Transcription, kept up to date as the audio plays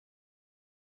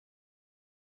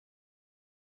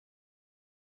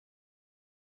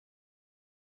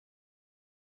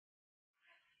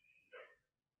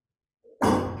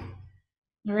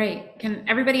All right, can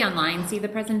everybody online see the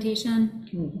presentation?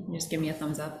 Can you just give me a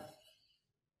thumbs up?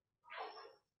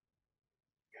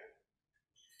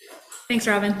 Thanks,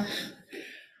 Robin.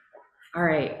 All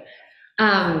right.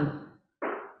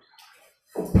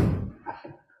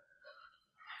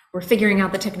 We're figuring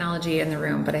out the technology in the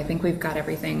room, but I think we've got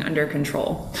everything under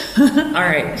control. All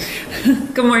right.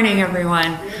 Good morning,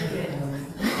 everyone.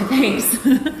 Thanks.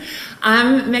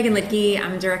 I'm Megan Litke.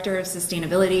 I'm Director of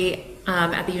Sustainability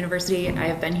at the university. I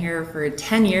have been here for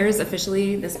 10 years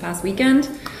officially this past weekend.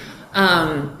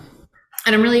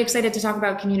 And I'm really excited to talk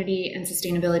about community and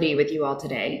sustainability with you all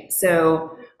today.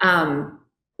 So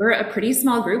we're a pretty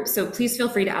small group, so please feel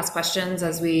free to ask questions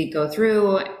as we go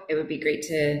through. It would be great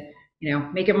to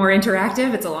make it more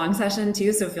interactive. It's a long session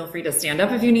too, so feel free to stand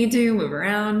up if you need to, move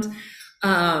around.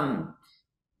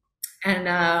 And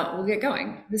we'll get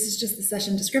going. This is just the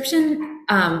session description.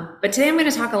 But today I'm going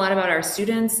to talk a lot about our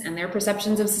students and their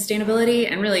perceptions of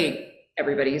sustainability, and really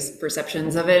everybody's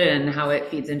perceptions of it and how it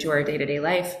feeds into our day-to-day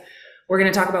life. We're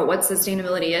going to talk about what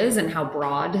sustainability is and how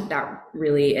broad that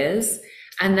really is.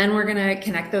 And then we're going to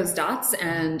connect those dots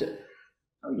and,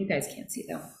 oh, you guys can't see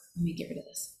though. Let me get rid of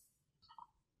this.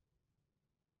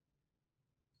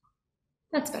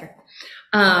 That's better.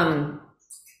 And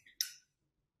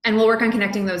we'll work on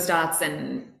connecting those dots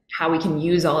and how we can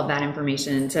use all of that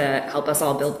information to help us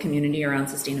all build community around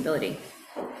sustainability.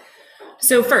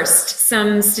 So first,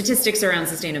 some statistics around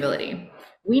sustainability.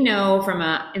 We know from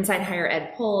an Inside Higher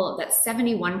Ed poll that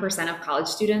 71% of college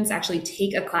students actually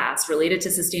take a class related to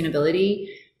sustainability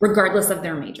regardless of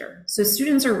their major. So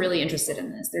students are really interested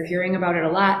in this. They're hearing about it a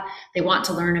lot. They want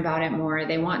to learn about it more.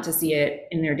 They want to see it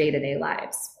in their day-to-day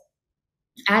lives.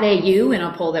 At AU, in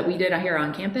a poll that we did here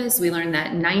on campus, we learned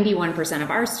that 91%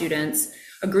 of our students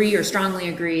agree or strongly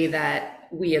agree that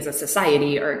we as a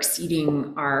society are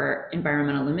exceeding our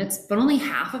environmental limits, but only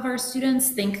half of our students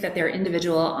think that their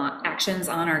individual actions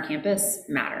on our campus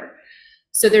matter.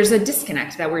 So there's a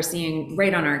disconnect that we're seeing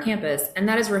right on our campus, and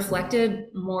that is reflected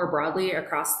more broadly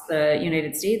across the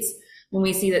United States when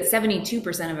we see that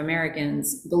 72% of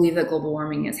Americans believe that global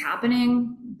warming is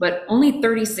happening, but only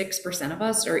 36% of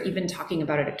us are even talking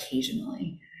about it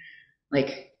occasionally.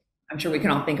 Like, I'm sure we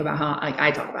can all think about how, like,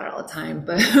 I talk about it all the time,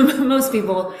 but most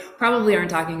people probably aren't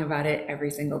talking about it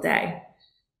every single day.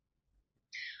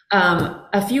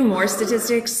 A few more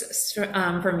statistics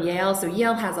from Yale. So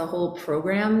Yale has a whole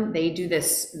program. They do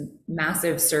this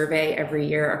massive survey every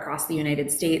year across the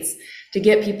United States to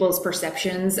get people's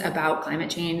perceptions about climate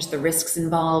change, the risks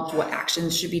involved, what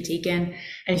actions should be taken.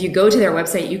 And if you go to their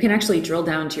website, you can actually drill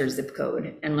down to your zip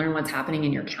code and learn what's happening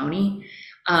in your county,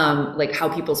 like how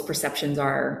people's perceptions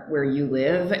are where you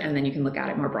live, and then you can look at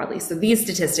it more broadly. So these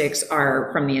statistics are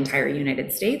from the entire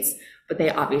United States, but they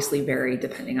obviously vary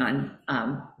depending on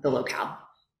the locale.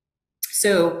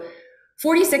 So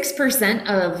 46%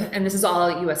 of, and this is all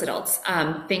US adults,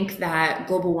 think that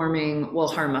global warming will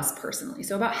harm us personally.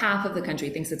 So about half of the country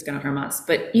thinks it's going to harm us,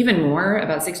 but even more,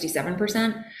 about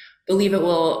 67%, believe it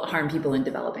will harm people in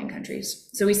developing countries.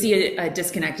 So we see a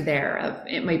disconnect there of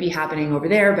it might be happening over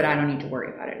there, but I don't need to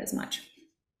worry about it as much.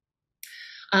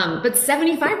 But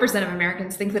 75% of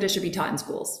Americans think that it should be taught in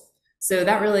schools. So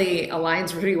that really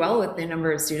aligns pretty well with the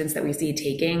number of students that we see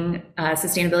taking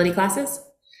sustainability classes.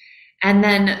 And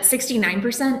then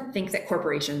 69% think that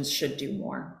corporations should do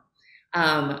more.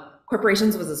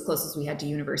 Corporations was as close as we had to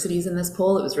universities in this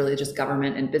poll. It was really just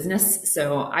government and business.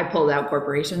 So I pulled out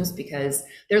corporations because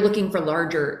they're looking for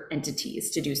larger entities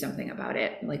to do something about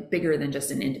it, like bigger than just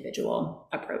an individual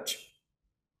approach.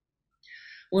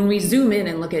 When we zoom in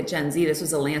and look at Gen Z, this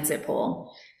was a Lancet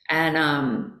poll.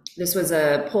 And this was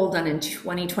a poll done in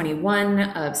 2021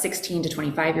 of 16 to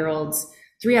 25-year-olds.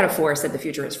 3 out of 4 said the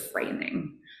future is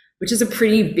frightening, which is a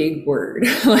pretty big word.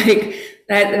 Like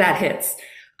that hits.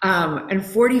 And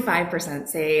 45%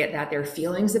 say that their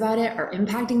feelings about it are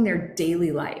impacting their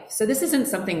daily life. So this isn't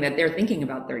something that they're thinking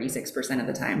about 36% of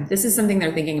the time. This is something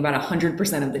they're thinking about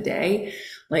 100% of the day,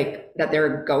 like that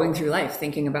they're going through life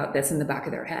thinking about this in the back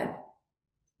of their head.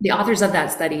 The authors of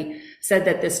that study said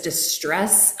that this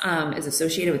distress is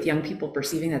associated with young people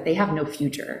perceiving that they have no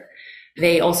future.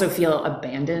 They also feel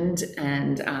abandoned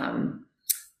and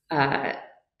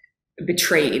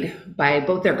betrayed by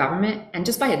both their government and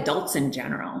just by adults in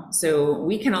general. So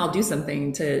we can all do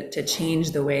something to change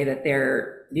the way that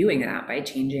they're viewing that by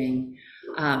changing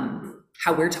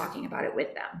how we're talking about it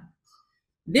with them.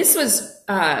 This was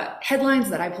headlines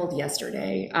that I pulled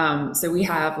yesterday. So we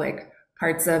have like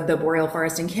parts of the boreal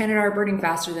forest in Canada are burning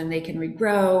faster than they can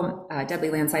regrow. Deadly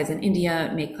landslides in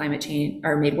India make climate change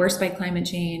are made worse by climate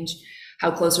change. How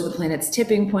close are the planet's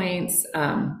tipping points?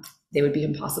 they would be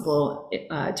impossible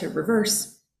to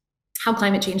reverse, how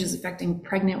climate change is affecting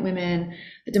pregnant women,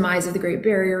 the demise of the Great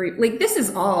Barrier Reef. Like, this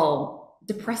is all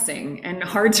depressing and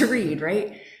hard to read,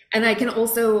 right? And I can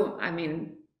also, I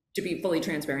mean, to be fully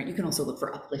transparent, you can also look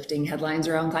for uplifting headlines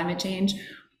around climate change,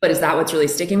 but is that what's really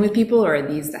sticking with people, or are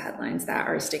these the headlines that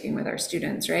are sticking with our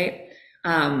students, right?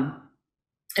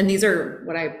 And these are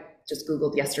what I just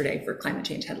Googled yesterday for climate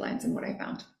change headlines and what I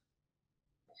found.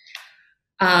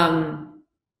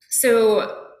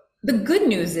 So the good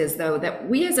news is, though, that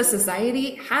we as a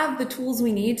society have the tools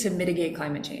we need to mitigate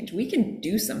climate change. We can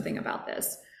do something about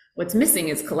this. What's missing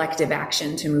is collective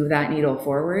action to move that needle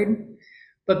forward.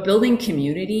 But building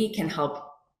community can help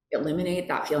eliminate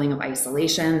that feeling of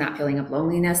isolation, that feeling of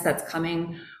loneliness that's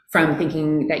coming from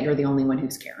thinking that you're the only one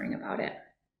who's caring about it.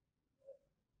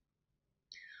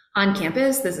 On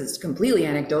campus, this is completely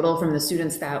anecdotal from the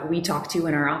students that we talk to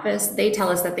in our office. They tell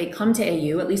us that they come to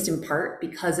AU, at least in part,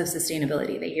 because of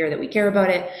sustainability. They hear that we care about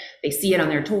it, they see it on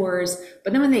their tours,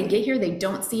 but then when they get here, they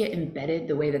don't see it embedded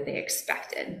the way that they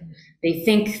expected. They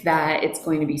think that it's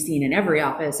going to be seen in every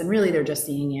office, and really they're just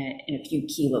seeing it in a few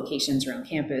key locations around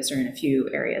campus or in a few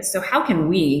areas. So how can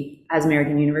we, as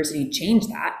American University, change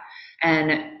that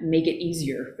and make it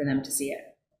easier for them to see it?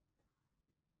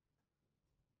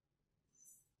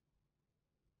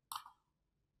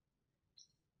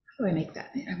 How do I make that?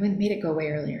 I made it go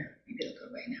away earlier. Maybe it'll go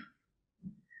away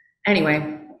now.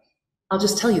 Anyway, I'll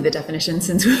just tell you the definition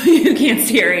since you can't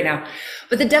see it right now.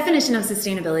 But the definition of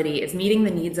sustainability is meeting the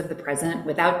needs of the present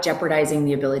without jeopardizing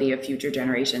the ability of future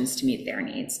generations to meet their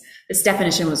needs. This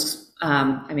definition was,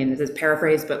 I mean, this is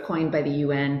paraphrased, but coined by the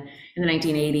UN in the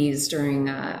 1980s during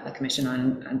a commission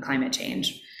on climate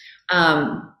change.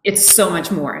 It's so much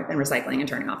more than recycling and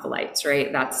turning off the lights,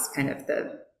 right? That's kind of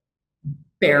the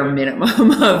bare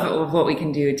minimum of what we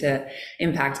can do to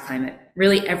impact climate.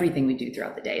 Really, everything we do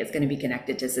throughout the day is going to be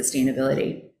connected to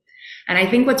sustainability. And I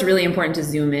think what's really important to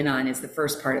zoom in on is the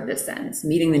first part of this sentence,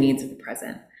 meeting the needs of the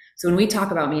present. So when we talk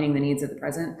about meeting the needs of the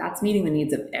present, that's meeting the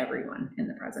needs of everyone in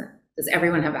the present. Does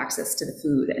everyone have access to the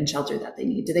food and shelter that they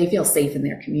need? Do they feel safe in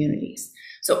their communities?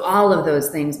 So all of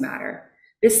those things matter.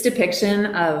 This depiction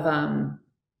of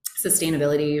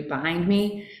sustainability behind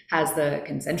me has the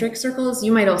concentric circles.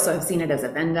 You might also have seen it as a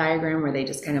Venn diagram where they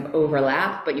just kind of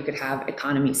overlap, but you could have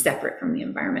economy separate from the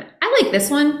environment. I like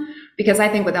this one because I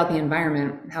think without the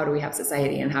environment, how do we have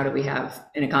society, and how do we have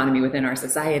an economy within our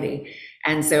society?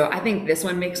 And so I think this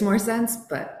one makes more sense,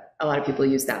 but a lot of people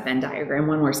use that Venn diagram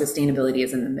one where sustainability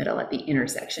is in the middle at the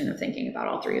intersection of thinking about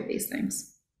all three of these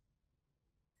things.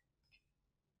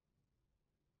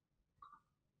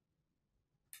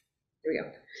 There we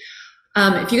go.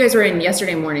 If you guys were in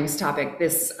yesterday morning's topic,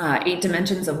 this 8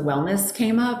 dimensions of wellness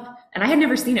came up, and I had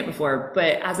never seen it before,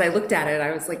 but as I looked at it,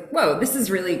 I was like, whoa, this is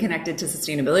really connected to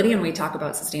sustainability, and we talk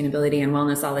about sustainability and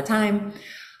wellness all the time.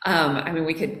 I mean,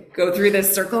 we could go through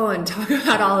this circle and talk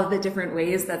about all of the different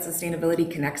ways that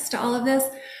sustainability connects to all of this,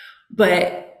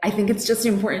 but I think it's just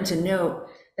important to note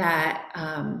that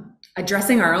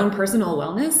addressing our own personal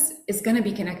wellness is going to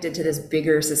be connected to this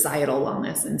bigger societal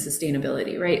wellness and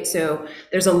sustainability, right? So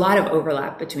there's a lot of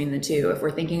overlap between the two. If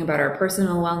we're thinking about our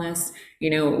personal wellness, you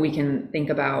know, we can think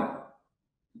about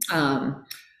our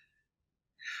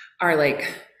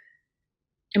like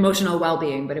emotional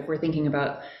well-being. But if we're thinking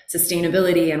about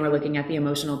sustainability and we're looking at the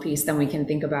emotional piece, then we can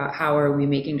think about how are we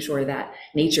making sure that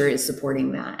nature is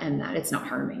supporting that and that it's not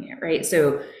harming it, right?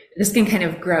 So this can kind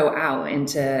of grow out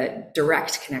into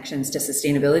direct connections to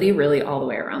sustainability, really all the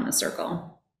way around the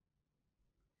circle.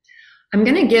 I'm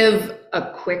going to give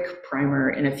a quick primer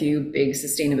in a few big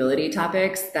sustainability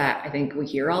topics that I think we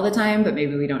hear all the time, but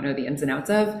maybe we don't know the ins and outs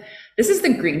of. This is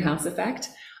the greenhouse effect.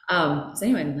 Does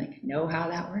anyone like know how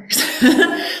that works?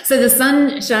 So the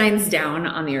sun shines down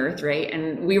on the earth, right?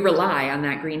 And we rely on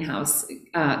that greenhouse,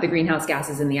 the greenhouse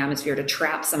gases in the atmosphere to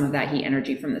trap some of that heat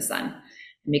energy from the sun.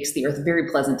 It makes the earth very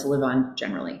pleasant to live on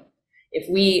generally. If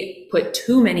we put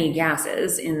too many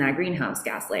gases in that greenhouse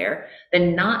gas layer,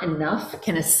 then not enough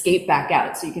can escape back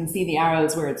out. So you can see the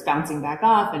arrows where it's bouncing back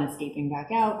off and escaping back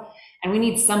out. And we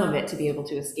need some of it to be able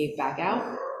to escape back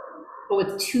out. But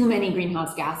with too many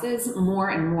greenhouse gases, more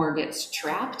and more gets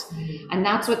trapped. And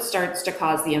that's what starts to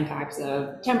cause the impacts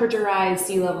of temperature rise,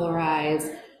 sea level rise,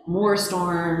 more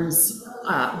storms,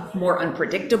 more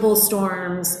unpredictable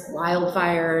storms,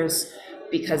 wildfires,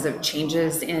 because of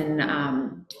changes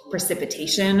in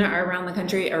precipitation around the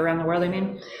country, around the world, I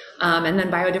mean. And then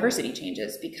biodiversity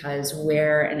changes because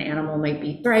where an animal might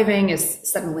be thriving is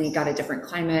suddenly got a different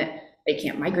climate. They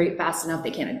can't migrate fast enough, they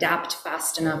can't adapt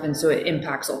fast enough, and so it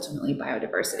impacts ultimately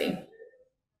biodiversity.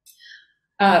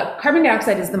 Carbon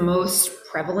dioxide is the most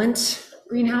prevalent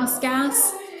greenhouse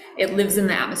gas. It lives in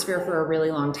the atmosphere for a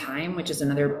really long time, which is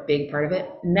another big part of it.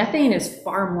 Methane is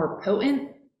far more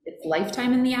potent. Its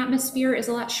lifetime in the atmosphere is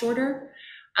a lot shorter.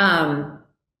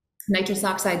 Nitrous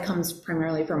oxide comes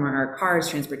primarily from our cars,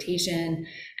 transportation,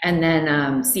 and then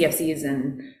CFCs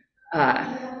and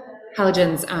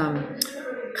halogens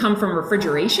come from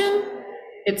refrigeration.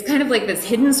 It's kind of like this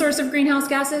hidden source of greenhouse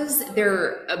gases.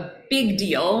 They're a big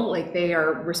deal, like they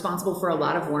are responsible for a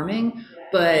lot of warming,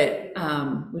 but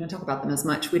we don't talk about them as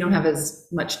much. We don't have as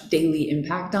much daily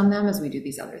impact on them as we do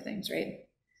these other things, right?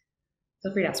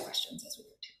 Feel free to ask questions as we go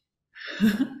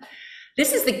too.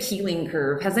 This is the Keeling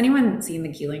curve. Has anyone seen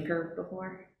the Keeling curve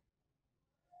before?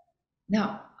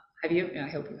 No. Have you? I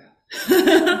hope you have.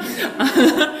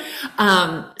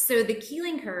 So the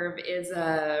Keeling curve is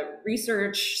a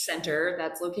research center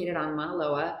that's located on Mauna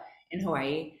Loa in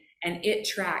Hawaii, and it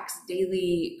tracks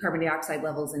daily carbon dioxide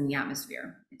levels in the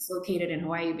atmosphere. It's located in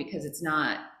Hawaii because it's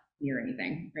not near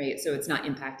anything, right? So it's not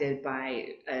impacted by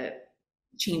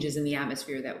changes in the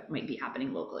atmosphere that might be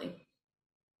happening locally.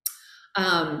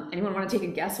 Anyone want to take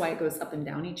a guess why it goes up and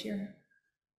down each year?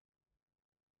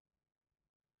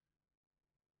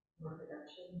 More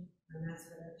production or mass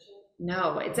production?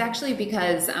 No, it's actually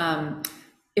because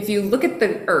if you look at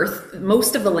the Earth,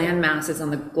 most of the land mass is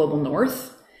on the global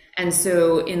north. And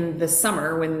so in the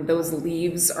summer, when those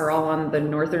leaves are all on the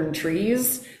northern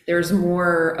trees, there's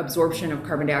more absorption of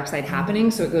carbon dioxide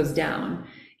happening, so it goes down.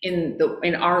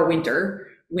 In our winter,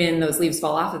 when those leaves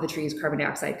fall off of the trees, carbon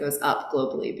dioxide goes up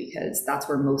globally because that's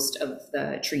where most of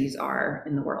the trees are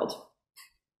in the world.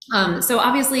 So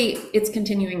obviously it's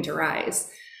continuing to rise.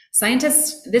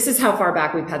 Scientists, this is how far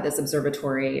back we've had this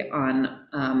observatory on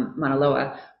Mauna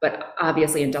Loa, but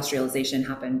obviously industrialization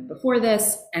happened before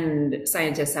this, and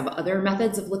scientists have other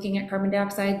methods of looking at carbon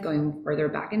dioxide going further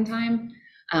back in time.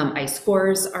 Ice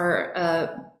cores are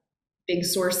a big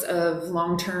source of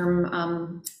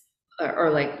long-term, or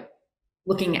like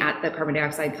looking at the carbon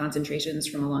dioxide concentrations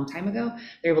from a long time ago.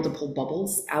 They're able to pull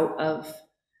bubbles out of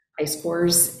ice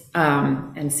cores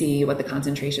and see what the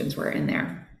concentrations were in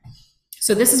there.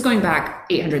 So this is going back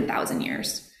 800,000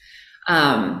 years.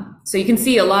 So you can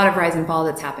see a lot of rise and fall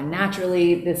that's happened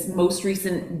naturally. This most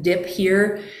recent dip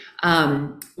here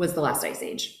was the last ice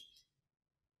age.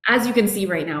 As you can see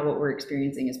right now, what we're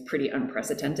experiencing is pretty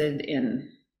unprecedented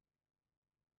in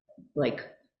like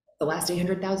the last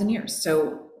 800,000 years.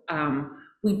 So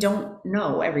we don't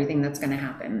know everything that's going to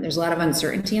happen. There's a lot of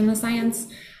uncertainty in the science.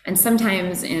 And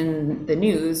sometimes in the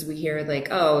news, we hear like,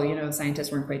 oh, you know,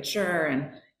 scientists weren't quite sure.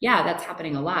 And yeah, that's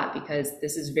happening a lot because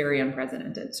this is very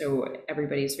unprecedented. So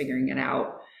everybody's figuring it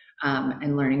out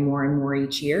and learning more and more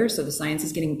each year. So the science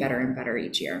is getting better and better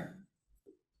each year.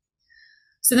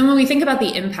 So then when we think about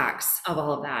the impacts of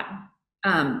all of that,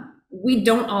 we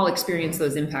don't all experience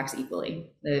those impacts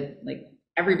equally.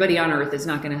 Everybody on Earth is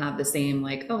not going to have the same,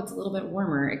 like, oh, it's a little bit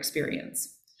warmer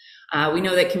experience. We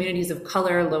know that communities of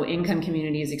color, low-income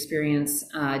communities experience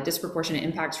disproportionate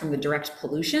impacts from the direct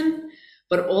pollution,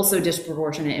 but also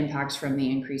disproportionate impacts from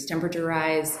the increased temperature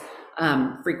rise.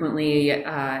 Frequently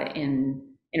in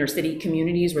inner city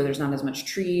communities where there's not as much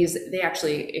trees, they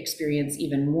actually experience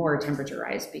even more temperature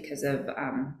rise because of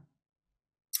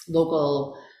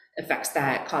local effects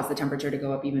that cause the temperature to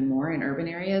go up even more in urban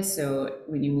areas. So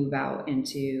when you move out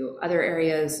into other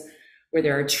areas where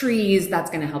there are trees,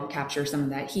 that's going to help capture some of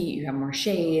that heat. You have more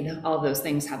shade. All of those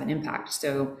things have an impact.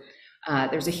 So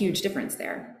there's a huge difference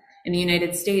there. In the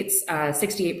United States,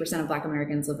 68% of Black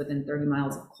Americans live within 30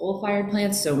 miles of coal-fired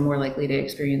plants, so more likely to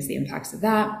experience the impacts of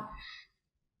that.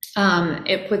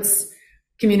 It puts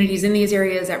communities in these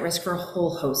areas at risk for a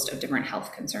whole host of different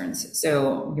health concerns.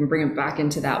 So we can bring it back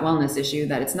into that wellness issue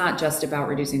that it's not just about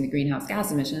reducing the greenhouse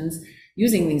gas emissions.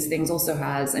 Using these things also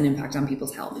has an impact on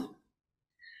people's health.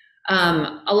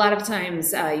 A lot of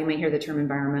times you may hear the term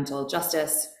environmental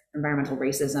justice, environmental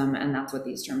racism, and that's what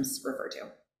these terms refer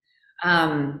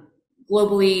to.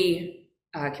 Globally,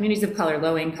 communities of color,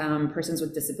 low income, persons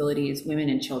with disabilities, women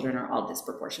and children are all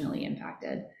disproportionately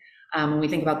impacted. When we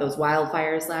think about those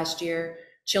wildfires last year,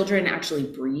 children actually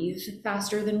breathe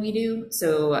faster than we do.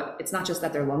 So it's not just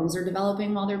that their lungs are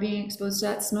developing while they're being exposed to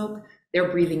that smoke, they're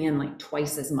breathing in like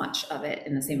twice as much of it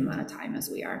in the same amount of time as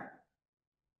we are.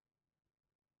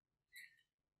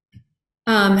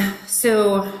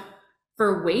 So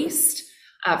for waste,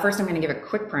 first I'm going to give a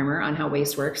quick primer on how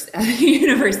waste works at the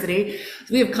university.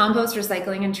 So we have compost,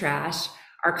 recycling, and trash.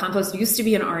 Our compost used to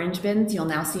be in orange bins. You'll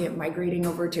now see it migrating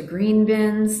over to green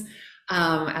bins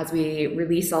as we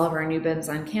release all of our new bins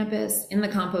on campus. In the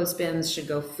compost bins should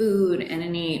go food and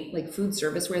any like food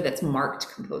serviceware that's marked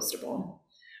compostable.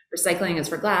 Recycling is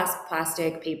for glass,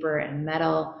 plastic, paper, and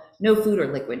metal. No food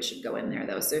or liquid should go in there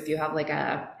though. So if you have like a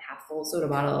half full soda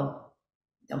bottle,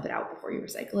 dump it out before you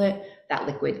recycle it. That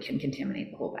liquid can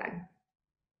contaminate the whole bag.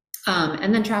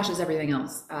 And then trash is everything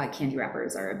else. Candy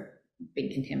wrappers are a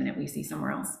big contaminant we see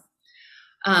somewhere else.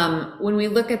 When we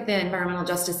look at the environmental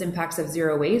justice impacts of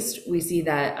zero waste, we see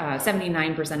that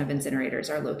 79% of incinerators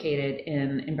are located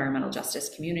in environmental justice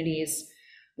communities.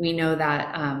 We know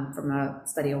that from a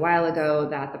study a while ago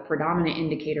that the predominant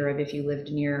indicator of if you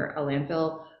lived near a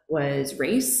landfill was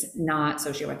race, not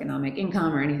socioeconomic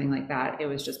income or anything like that. It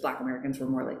was just Black Americans were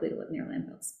more likely to live near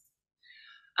landfills.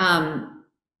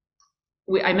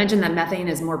 I mentioned that methane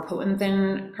is more potent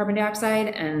than carbon dioxide,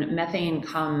 and methane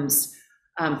comes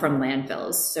from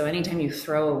landfills. So anytime you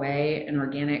throw away an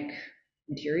organic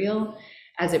material,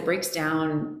 as it breaks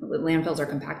down, landfills are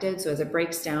compacted. So as it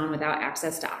breaks down without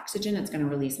access to oxygen, it's going to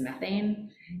release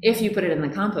methane. If you put it in the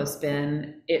compost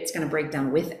bin, it's going to break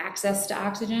down with access to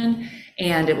oxygen,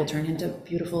 and it will turn into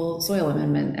beautiful soil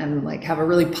amendment and like have a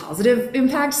really positive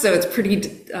impact. So it's pretty,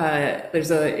 there's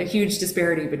a huge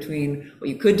disparity between what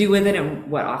you could do with it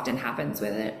and what often happens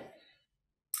with it.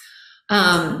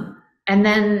 And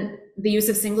then the use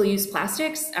of single-use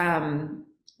plastics,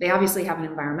 they obviously have an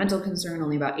environmental concern.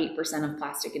 Only about 8% of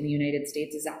plastic in the United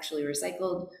States is actually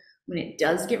recycled. When it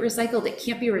does get recycled, it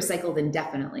can't be recycled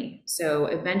indefinitely. So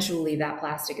eventually that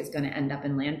plastic is going to end up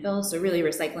in landfill. So really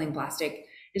recycling plastic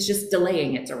is just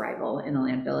delaying its arrival in a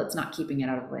landfill. It's not keeping it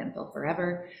out of landfill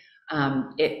forever.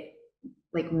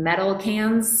 Like metal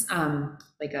cans,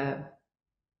 like a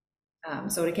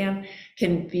soda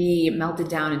can be melted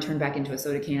down and turned back into a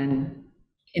soda can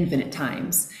infinite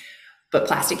times. But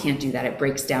plastic can't do that. It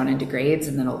breaks down and degrades,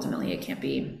 and then ultimately it can't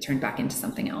be turned back into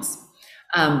something else.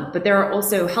 But there are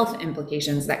also health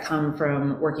implications that come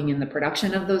from working in the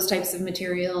production of those types of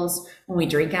materials. When we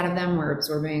drink out of them, we're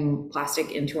absorbing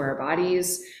plastic into our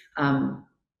bodies.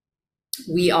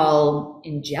 We all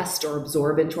ingest or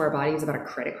absorb into our bodies about a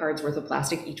credit card's worth of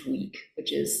plastic each week,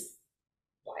 which is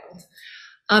wild.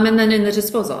 And then in the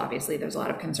disposal, obviously, there's a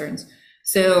lot of concerns.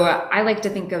 So I like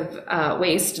to think of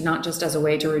waste not just as a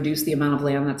way to reduce the amount of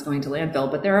land that's going to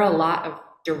landfill, but there are a lot of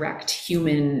direct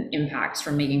human impacts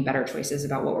from making better choices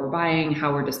about what we're buying,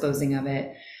 how we're disposing of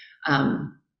it.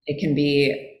 It can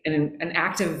be an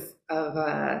act of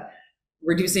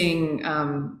reducing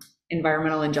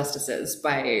environmental injustices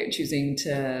by choosing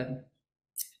to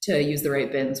use the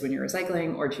right bins when you're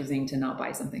recycling, or choosing to not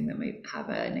buy something that might have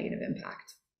a negative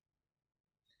impact.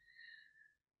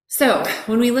 So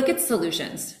when we look at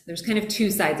solutions, there's kind of two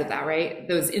sides of that, right?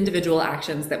 Those individual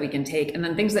actions that we can take, and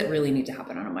then things that really need to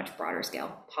happen on a much broader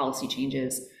scale. Policy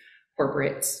changes,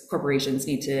 corporations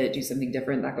need to do something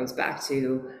different. That goes back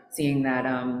to seeing that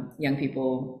young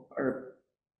people,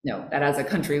 that as a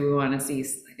country we want to see,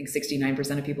 I think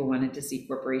 69% of people wanted to see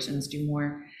corporations do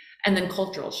more. And then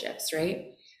cultural shifts,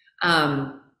 right?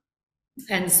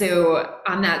 And so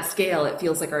on that scale, it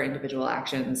feels like our individual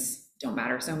actions don't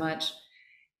matter so much.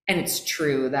 And it's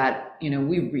true that,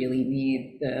 we really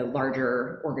need the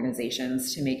larger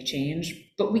organizations to make change,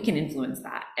 but we can influence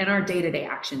that. And our day-to-day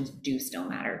actions do still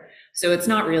matter. So it's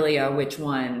not really a which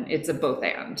one, it's a both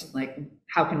and. Like,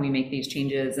 how can we make these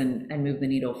changes and move the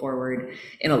needle forward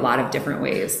in a lot of different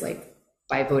ways, like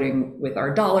by voting with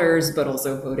our dollars, but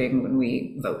also voting when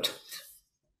we vote.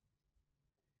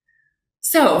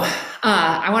 So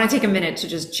I want to take a minute to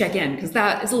just check in, because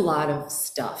that is a lot of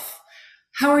stuff.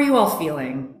 How are you all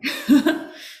feeling? I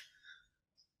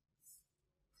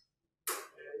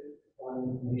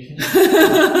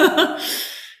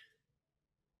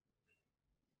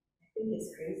think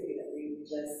it's crazy that we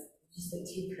just the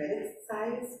 2 credit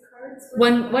size cards.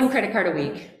 One credit card a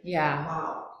week. Yeah.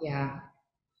 Wow. Yeah.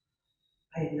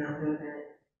 I did not know that.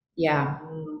 Yeah.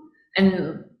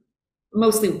 And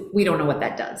mostly we don't know what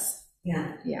that does.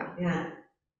 Yeah. Yeah. Yeah.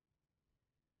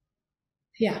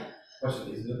 Yeah.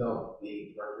 Question, is it about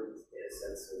being perfect in a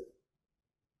sense of,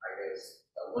 I guess,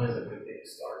 when is a good day to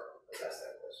start? That's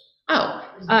that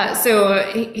question. So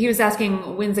he was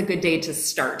asking, when's a good day to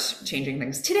start changing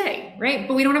things? Today, right?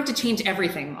 But we don't have to change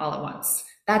everything all at once.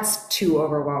 That's too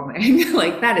overwhelming.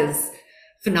 Like, that is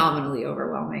phenomenally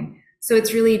overwhelming. So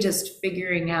it's really just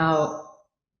figuring out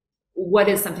what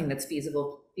is something that's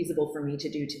feasible for me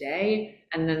to do today,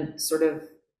 and then sort of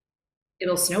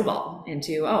it'll snowball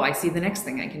into, oh, I see the next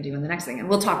thing I can do and the next thing. And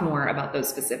we'll talk more about those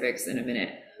specifics in a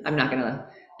minute. I'm not going to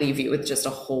leave you with just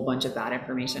a whole bunch of bad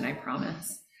information, I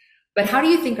promise. But how do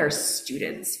you think our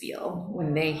students feel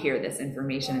when they hear this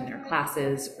information in their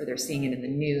classes, or they're seeing it in the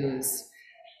news?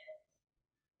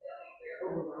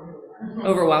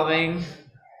 Overwhelming.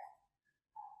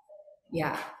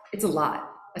 Yeah, it's a lot,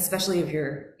 especially if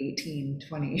you're 18,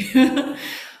 20.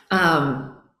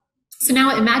 So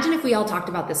now imagine if we all talked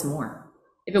about this more.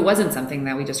 If it wasn't something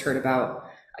that we just heard about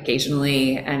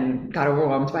occasionally and got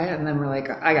overwhelmed by it, and then we're like,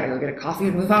 I gotta go get a coffee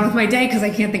and move on with my day because I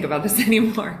can't think about this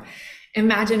anymore.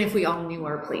 Imagine if we all knew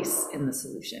our place in the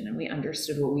solution and we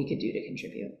understood what we could do to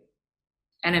contribute.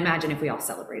 And imagine if we all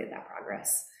celebrated that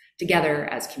progress together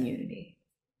as community.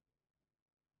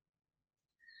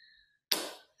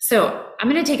 So I'm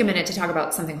going to take a minute to talk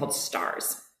about something called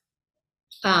STARS.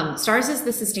 STARS is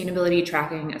the Sustainability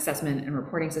Tracking, Assessment, and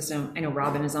Reporting System. I know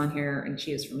Robin is on here and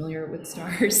she is familiar with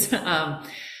STARS.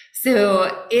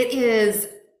 So it is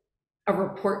a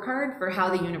report card for how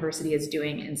the university is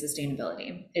doing in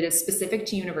sustainability. It is specific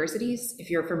to universities. If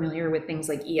you're familiar with things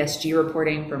like ESG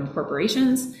reporting from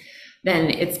corporations, then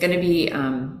it's going to be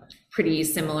pretty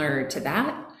similar to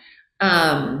that.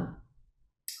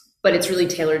 But it's really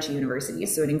tailored to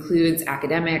universities. So it includes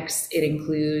academics, it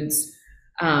includes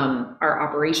our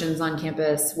operations on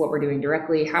campus, what we're doing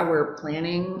directly, how we're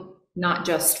planning, not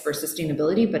just for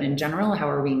sustainability, but in general, how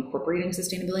are we incorporating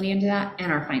sustainability into that,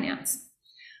 and our finance.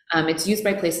 It's used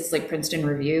by places like Princeton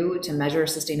Review to measure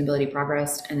sustainability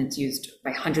progress, and it's used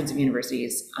by hundreds of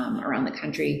universities around the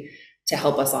country to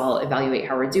help us all evaluate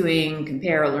how we're doing,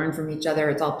 compare, learn from each other.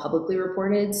 It's all publicly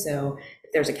reported. So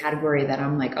if there's a category that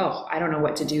I'm like, oh, I don't know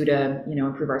what to do to,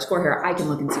 improve our score here, I can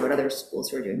look and see what other schools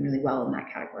who are doing really well in that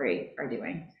category are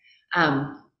doing.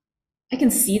 I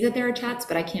can see that there are chats,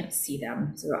 but I can't see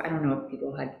them. So I don't know if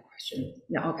people had questions.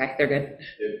 No, okay, they're good.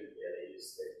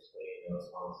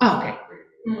 Oh, okay.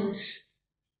 Mm.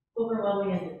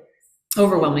 Overwhelming and depressed.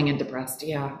 Overwhelming and depressed,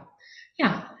 yeah.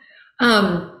 Yeah.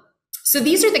 So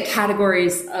these are the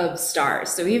categories of STARS.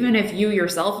 So even if you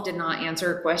yourself did not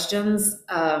answer questions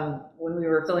when we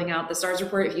were filling out the STARS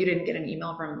report, if you didn't get an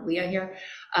email from Leah here,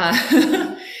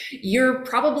 you're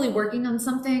probably working on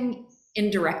something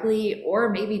indirectly or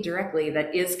maybe directly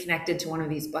that is connected to one of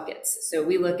these buckets. So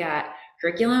we look at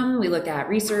curriculum, we look at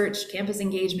research, campus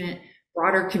engagement,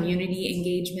 broader community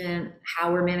engagement,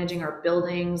 how we're managing our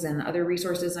buildings and other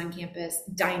resources on campus,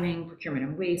 dining, procurement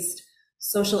and waste,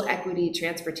 social equity,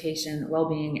 transportation,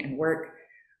 well-being, and work.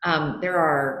 There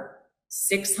are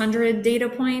 600 data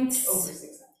points. Over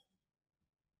 600.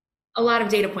 A lot of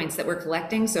data points that we're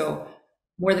collecting, so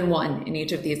more than one in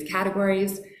each of these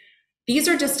categories. These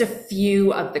are just a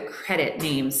few of the credit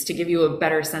names to give you a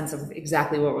better sense of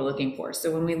exactly what we're looking for.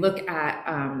 So when we look at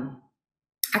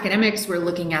academics, we're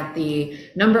looking at the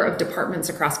number of departments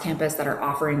across campus that are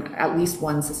offering at least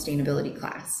one sustainability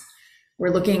class. We're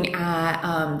looking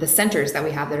at the centers that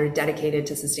we have that are dedicated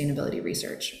to sustainability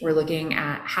research. We're looking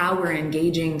at how we're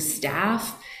engaging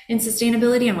staff in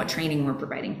sustainability and what training we're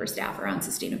providing for staff around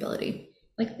sustainability,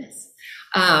 like this.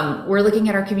 We're looking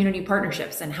at our community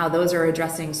partnerships and how those are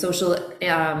addressing social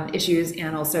issues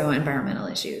and also environmental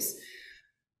issues.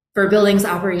 For buildings,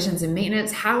 operations, and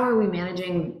maintenance, how are we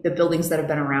managing the buildings that have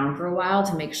been around for a while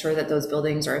to make sure that those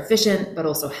buildings are efficient, but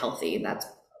also healthy? That's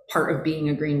part of being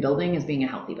a green building, is being a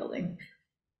healthy building.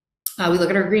 We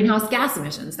look at our greenhouse gas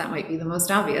emissions. That might be the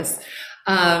most obvious.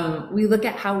 We look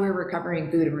at how we're recovering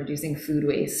food and reducing food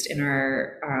waste in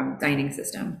our dining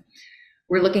system.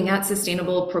 We're looking at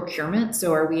sustainable procurement.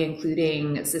 So are we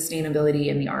including sustainability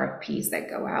in the RFPs that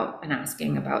go out and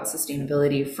asking about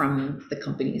sustainability from the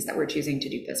companies that we're choosing to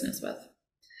do business with?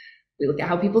 We look at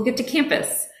how people get to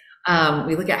campus.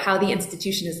 We look at how the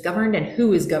institution is governed and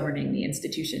who is governing the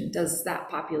institution. Does that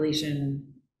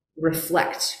population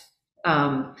reflect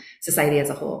society as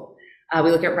a whole?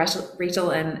 We look at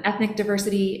racial and ethnic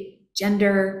diversity,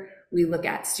 gender. We look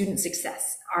at student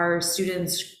success. Are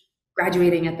students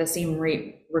graduating at the same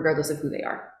rate regardless of who they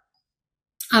are?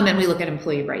 And we look at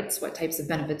employee rights. What types of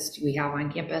benefits do we have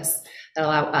on campus that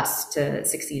allow us to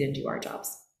succeed and do our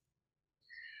jobs?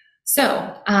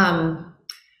 So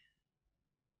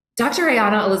Dr.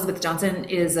 Ayanna Elizabeth Johnson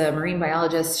is a marine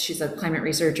biologist. She's a climate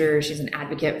researcher. She's an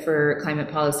advocate for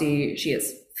climate policy. She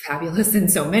is fabulous in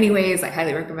so many ways. I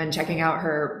highly recommend checking out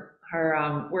her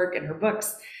work and her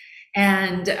books.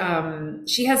 And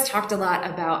she has talked a lot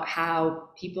about how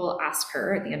people ask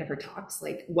her at the end of her talks,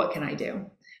 like, what can I do?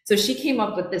 So she came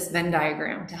up with this Venn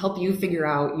diagram to help you figure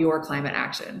out your climate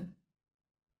action.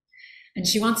 And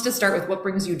she wants to start with what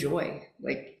brings you joy.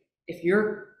 Like, if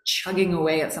you're chugging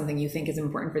away at something you think is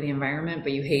important for the environment,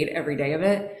 but you hate every day of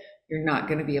it, you're not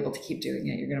going to be able to keep doing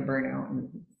it. You're going to burn out and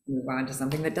move on to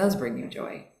something that does bring you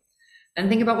joy. And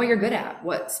think about what you're good at.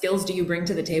 What skills do you bring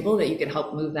to the table that you can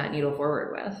help move that needle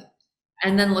forward with?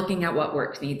 And then looking at what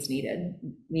work needs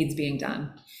being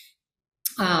done.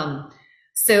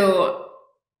 So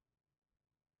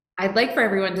I'd like for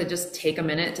everyone to just take a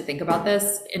minute to think about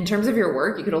this. In terms of your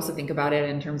work, you could also think about it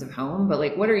in terms of home, but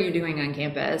like, what are you doing on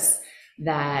campus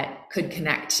that could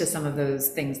connect to some of those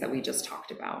things that we just talked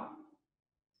about?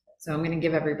 So I'm going to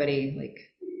give everybody like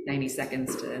 90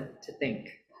 seconds to think.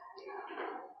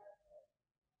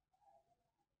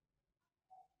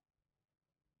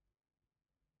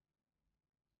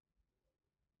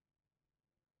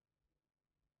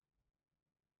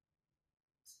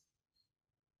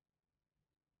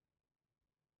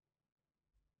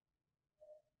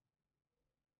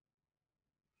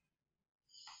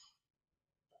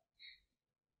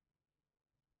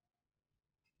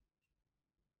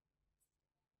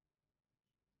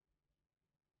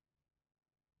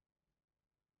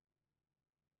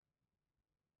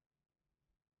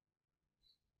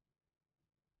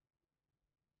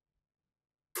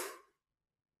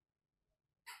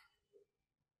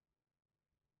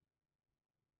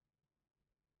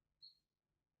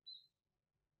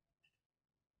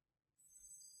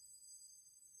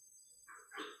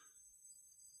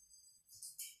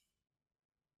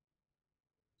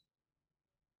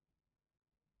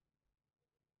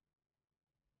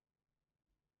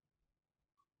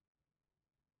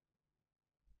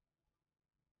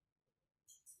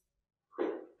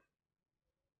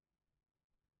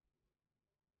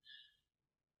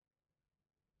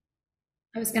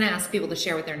 I was going to ask people to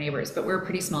share with their neighbors, but we're a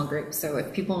pretty small group. So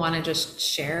if people want to just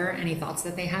share any thoughts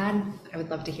that they had, I would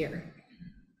love to hear.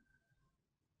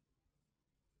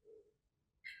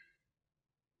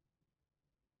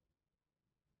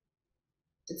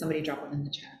 Did somebody drop them in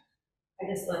the chat?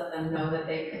 I just let them know that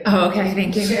they could. Oh, okay,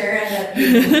 thank you. Share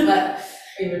and that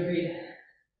they would read.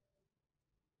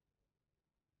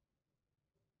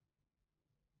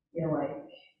 You know, like,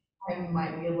 I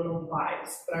might be a little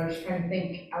biased, but I was trying to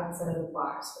think outside of the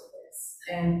box with this.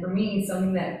 And for me,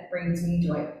 something that brings me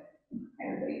joy,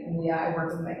 everybody, and yeah, I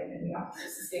work with Megan in the Office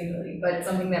of Sustainability, but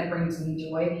something that brings me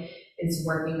joy is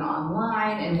working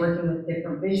online and working with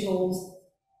different visuals,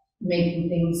 making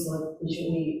things look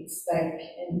visually aesthetic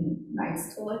and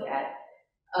nice to look at.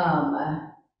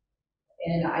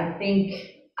 And I think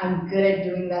I'm good at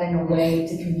doing that in a way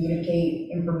to communicate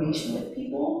information with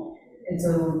people. And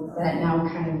so that now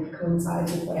kind of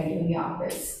coincides with what I do in the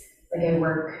office. Like I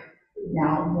work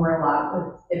now more a lot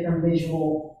with different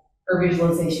visual or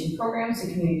visualization programs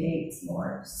to communicate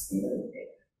more sustainability.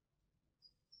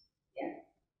 Yeah.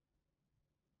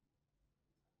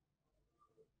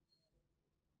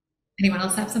 Anyone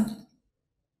else have some?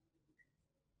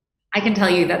 I can tell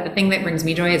you that the thing that brings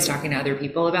me joy is talking to other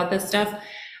people about this stuff.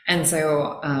 And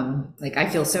so, like, I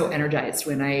feel so energized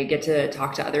when I get to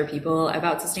talk to other people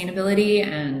about sustainability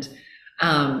and,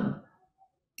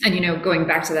 you know, going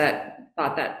back to that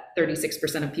thought that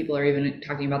 36% of people are even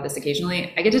talking about this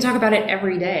occasionally, I get to talk about it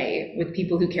every day with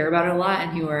people who care about it a lot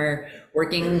and who are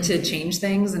working to change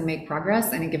things and make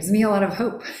progress. And it gives me a lot of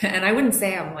hope. And I wouldn't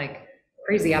say I'm like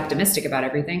crazy optimistic about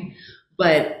everything,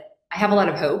 but I have a lot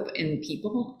of hope in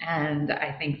people. And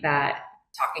I think that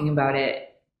talking about it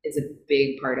is a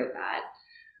big part of that.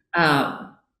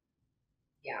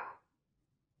 Yeah.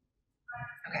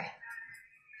 Okay.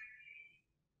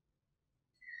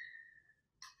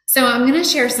 So I'm going to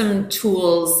share some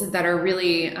tools that are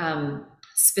really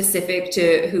specific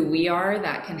to who we are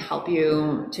that can help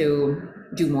you to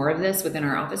do more of this within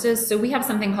our offices. So we have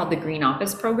something called the Green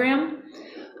Office Program.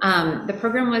 The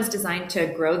program was designed to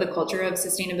grow the culture of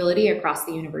sustainability across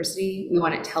the university. We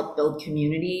want it to help build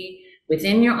community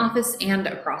within your office and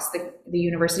across the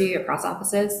university, across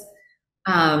offices.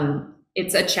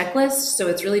 It's a checklist, so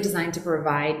it's really designed to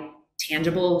provide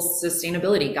tangible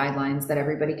sustainability guidelines that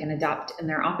everybody can adopt in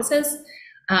their offices.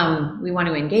 We want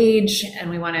to engage and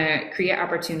we want to create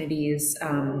opportunities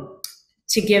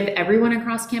to give everyone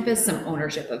across campus some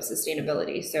ownership of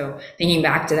sustainability. So thinking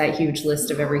back to that huge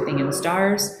list of everything in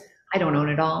stars, I don't own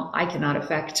it all. I cannot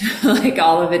affect like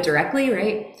all of it directly,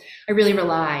 right? I really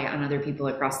rely on other people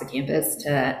across the campus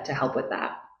to help with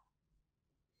that.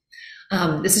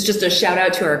 This is just a shout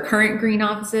out to our current green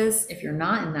offices. If you're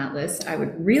not in that list, I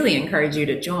would really encourage you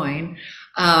to join.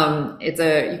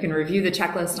 You can review the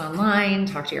checklist online,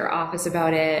 talk to your office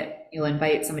about it. You'll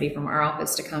invite somebody from our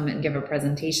office to come and give a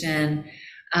presentation.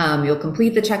 You'll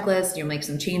complete the checklist, you'll make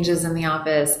some changes in the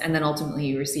office, and then ultimately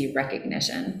you receive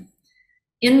recognition.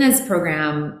 In this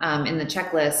program, in the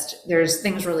checklist, there's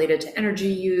things related to energy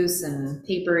use and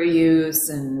paper use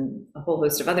and a whole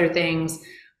host of other things,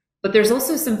 but there's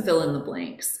also some fill in the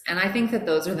blanks. And I think that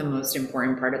those are the most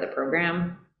important part of the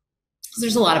program. So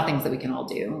there's a lot of things that we can all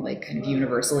do, like kind of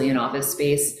universally in office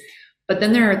space, but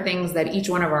then there are things that each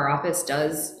one of our office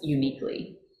does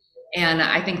uniquely. And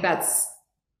I think that's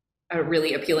a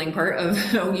really appealing part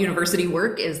of university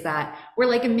work is that we're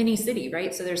like a mini city,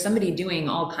 right? So there's somebody doing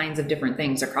all kinds of different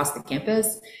things across the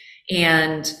campus.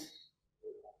 And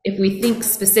if we think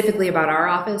specifically about our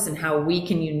office and how we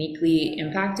can uniquely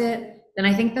impact it, then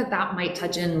I think that that might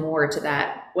touch in more to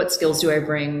that. What skills do I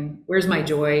bring? Where's my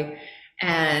joy?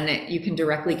 And you can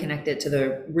directly connect it to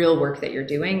the real work that you're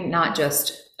doing, not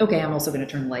just, okay, I'm also going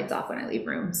to turn the lights off when I leave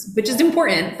rooms, which is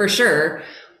important for sure.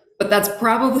 But that's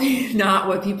probably not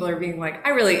what people are being like,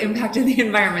 I really impacted the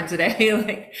environment today.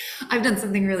 Like, I've done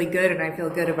something really good and I feel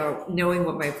good about knowing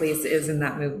what my place is in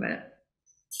that movement.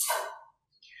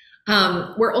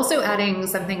 We're also adding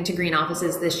something to Green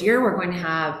Offices this year. We're going to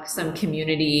have some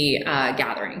community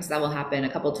gatherings that will happen a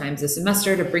couple times this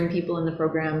semester to bring people in the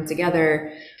program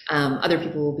together. Other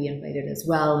people will be invited as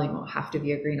well. You won't have to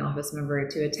be a Green Office member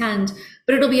to attend,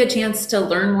 but it'll be a chance to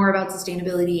learn more about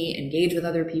sustainability, engage with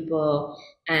other people,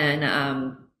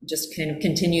 and just kind of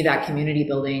continue that community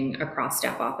building across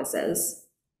staff offices.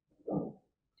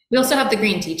 We also have the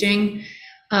green teaching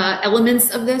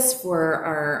elements of this for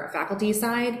our faculty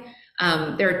side.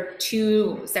 There are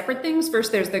two separate things.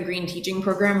 First, there's the green teaching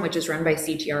program, which is run by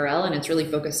CTRL, and it's really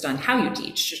focused on how you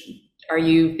teach. Are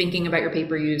you thinking about your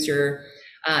paper use, your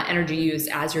energy use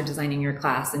as you're designing your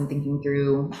class and thinking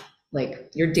through like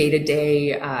your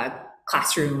day-to-day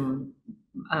classroom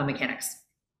mechanics?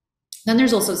 Then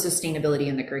there's also sustainability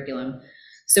in the curriculum.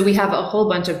 So we have a whole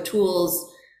bunch of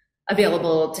tools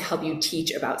available to help you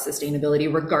teach about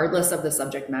sustainability, regardless of the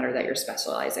subject matter that you're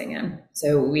specializing in.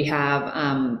 So we have,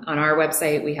 on our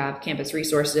website, we have campus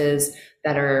resources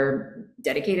that are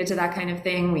dedicated to that kind of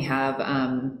thing. We have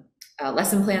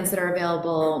lesson plans that are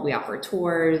available. We offer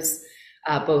tours,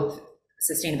 both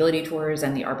sustainability tours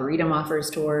and the Arboretum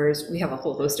offers tours. We have a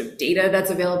whole host of data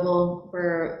that's available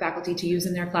for faculty to use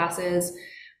in their classes.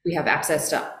 We have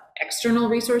access to external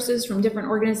resources from different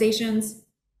organizations.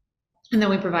 And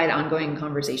then we provide ongoing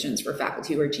conversations for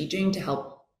faculty who are teaching to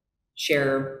help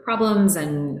share problems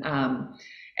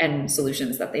and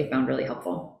solutions that they found really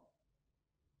helpful.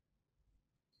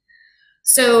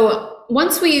 So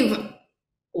once we've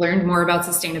learned more about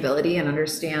sustainability and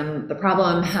understand the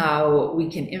problem, how we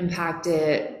can impact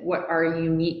it, what our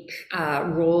unique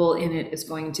role in it is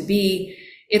going to be,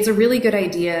 it's a really good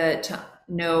idea to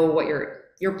know what your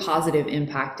positive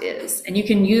impact is. And you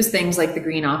can use things like the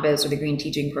Green Office or the Green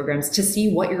Teaching programs to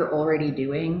see what you're already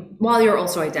doing while you're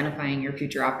also identifying your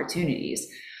future opportunities.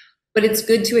 But it's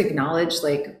good to acknowledge,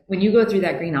 like, when you go through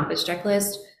that Green Office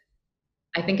checklist,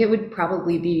 I think it would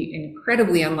probably be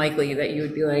incredibly unlikely that you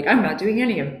would be like, I'm not doing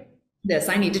any of this,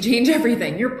 I need to change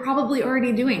everything. You're probably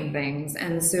already doing things.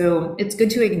 And so it's good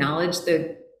to acknowledge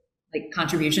the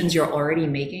contributions you're already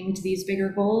making to these bigger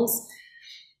goals.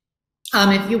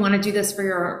 If you want to do this for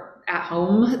your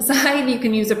at-home side, you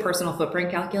can use a personal footprint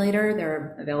calculator.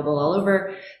 They're available all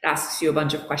over. It asks you a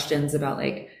bunch of questions about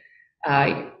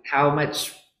how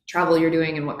much travel you're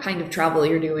doing and what kind of travel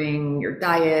you're doing, your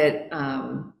diet,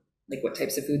 like what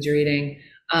types of foods you're eating,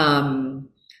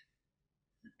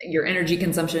 your energy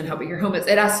consumption, how big your home is.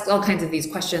 It asks all kinds of these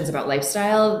questions about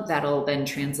lifestyle that'll then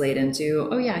translate into,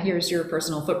 oh yeah, here's your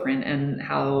personal footprint and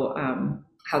how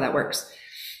that works.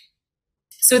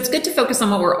 So it's good to focus on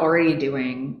what we're already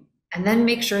doing and then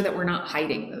make sure that we're not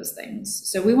hiding those things.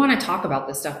 So we want to talk about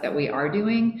the stuff that we are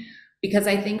doing, because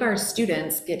I think our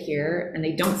students get here and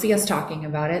they don't see us talking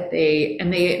about it. They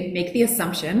make the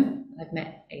assumption, I've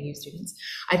met AU students,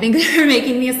 I think they're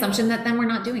making the assumption that then we're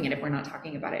not doing it if we're not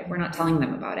talking about it, if we're not telling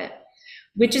them about it,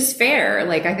 which is fair.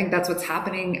 Like, I think that's what's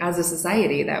happening as a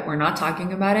society, that we're not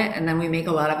talking about it. And then we make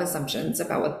a lot of assumptions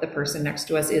about what the person next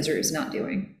to us is or is not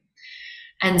doing.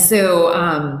 And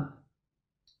so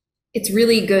it's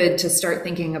really good to start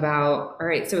thinking about, all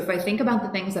right, so if I think about the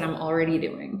things that I'm already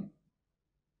doing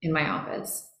in my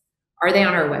office, are they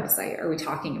on our website? Are we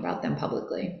talking about them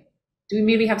publicly? Do we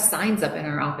maybe have signs up in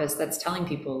our office that's telling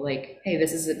people like, hey,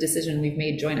 this is a decision we've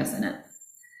made, join us in it?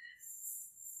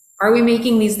 Are we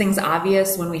making these things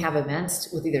obvious when we have events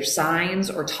with either signs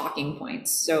or talking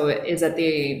points? So is at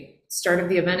the start of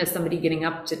the event, is somebody getting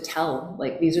up to tell,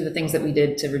 like, these are the things that we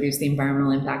did to reduce the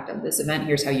environmental impact of this event.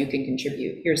 Here's how you can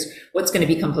contribute. Here's what's going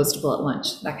to be compostable at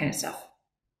lunch, that kind of stuff.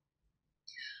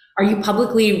 Are you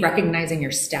publicly recognizing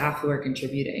your staff who are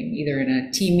contributing, either in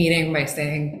a team meeting by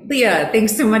saying, Leah,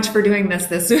 thanks so much for doing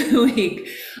this week,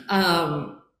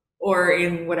 or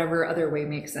in whatever other way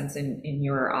makes sense in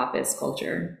your office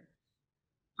culture?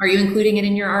 Are you including it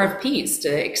in your RFPs to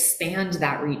expand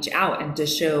that reach out and to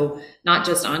show not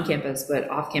just on campus, but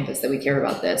off campus that we care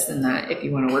about this, and that if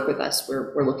you want to work with us,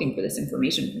 we're looking for this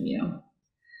information from you?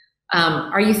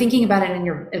 Are you thinking about it in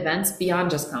your events beyond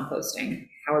just composting?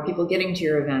 How are people getting to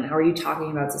your event? How are you talking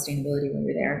about sustainability when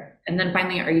you're there? And then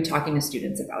finally, are you talking to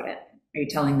students about it? Are you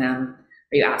telling them,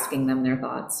 are you asking them their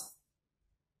thoughts?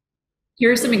 Here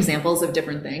are some examples of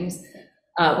different things.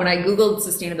 When I Googled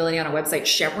sustainability on a website,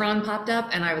 Chevron popped up,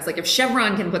 and I was like, if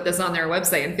Chevron can put this on their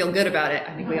website and feel good about it,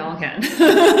 I think we all can.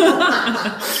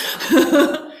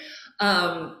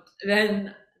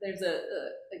 Then there's an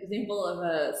example of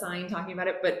a sign talking about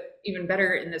it, but even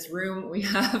better, in this room, we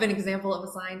have an example of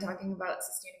a sign talking about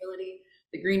sustainability.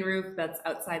 The green roof that's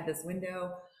outside this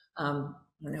window. I don't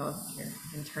know if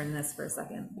I can turn this for a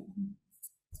second.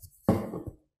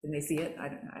 Can they see it? I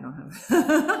don't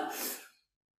have.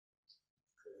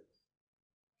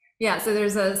 Yeah, so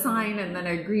there's a sign and then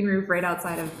a green roof right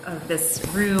outside of this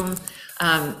room.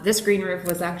 This green roof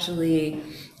was actually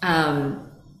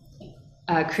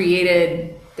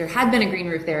created. There had been a green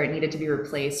roof there, it needed to be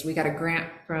replaced. We got a grant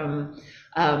from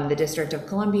the District of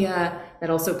Columbia that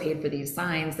also paid for these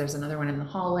signs. There's another one in the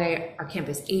hallway. Our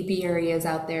campus apiary is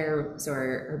out there, so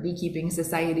our beekeeping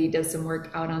society does some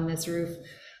work out on this roof.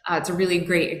 It's a really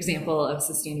great example of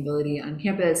sustainability on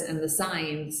campus, and the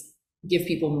signs give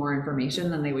people more information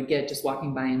than they would get just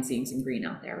walking by and seeing some green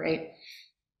out there, right?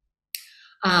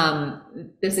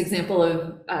 This example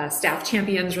of staff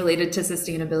champions related to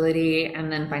sustainability,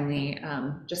 and then finally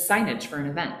just signage for an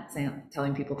event,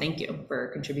 telling people thank you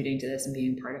for contributing to this and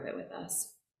being part of it with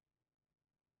us.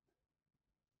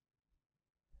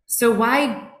 So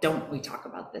why don't we talk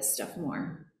about this stuff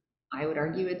more? I would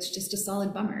argue it's just a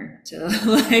solid bummer to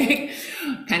like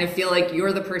kind of feel like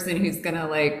you're the person who's gonna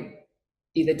like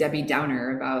be the Debbie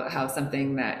Downer about how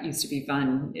something that used to be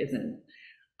fun isn't.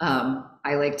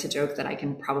 I like to joke that I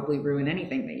can probably ruin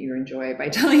anything that you enjoy by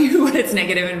telling you what its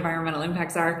negative environmental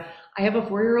impacts are. I have a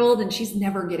 4-year-old and she's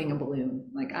never getting a balloon.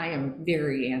 Like, I am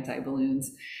very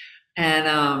anti-balloons.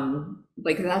 And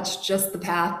like, that's just the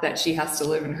path that she has to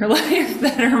live in her life,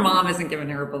 that her mom isn't giving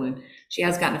her a balloon. She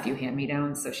has gotten a few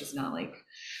hand-me-downs, so she's not like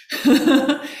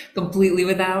completely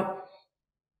without.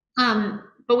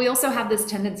 But we also have this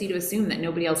tendency to assume that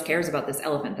nobody else cares about this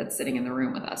elephant that's sitting in the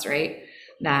room with us, right?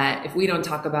 That if we don't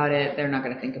talk about it, they're not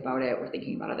going to think about it. We're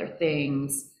thinking about other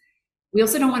things. We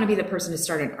also don't want to be the person to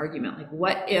start an argument. Like,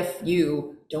 what if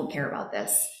you don't care about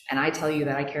this? And I tell you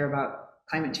that I care about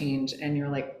climate change, and you're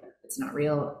like, it's not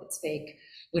real, it's fake.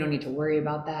 We don't need to worry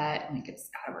about that. Like, it's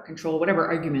out of our control. Whatever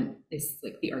argument is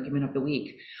like the argument of the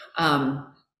week.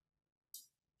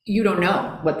 You don't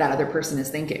know what that other person is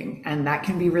thinking, and that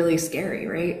can be really scary,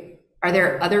 right? Are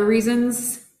there other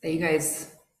reasons that you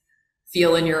guys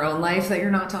feel in your own life that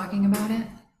you're not talking about it?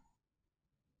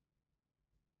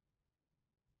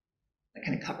 I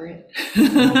kind of cover it.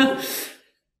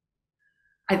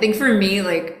 I think for me,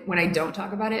 like, when I don't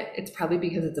talk about it, it's probably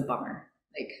because it's a bummer.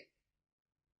 Like,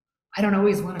 I don't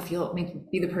always want to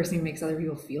be the person who makes other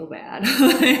people feel bad.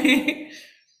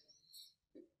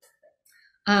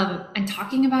 And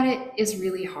talking about it is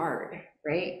really hard,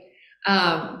 right?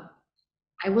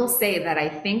 I will say that I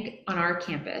think on our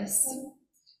campus,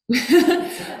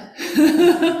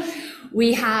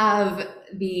 we have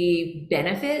the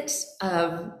benefit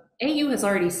of, AU has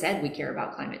already said we care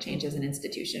about climate change as an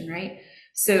institution, right?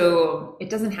 So it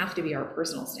doesn't have to be our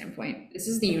personal standpoint. This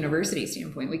is the university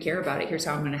standpoint. We care about it. Here's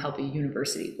how I'm going to help a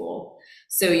university goal.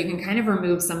 So you can kind of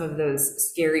remove some of those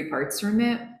scary parts from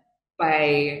it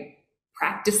by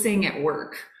practicing at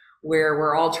work, where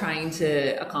we're all trying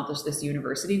to accomplish this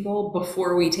university goal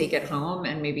before we take it home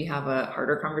and maybe have a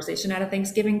harder conversation at a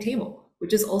Thanksgiving table,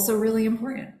 which is also really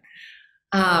important.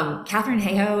 Catherine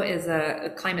Hayhoe is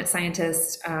a climate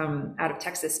scientist out of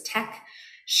Texas Tech.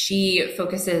 She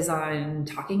focuses on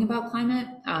talking about climate.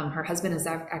 Her husband is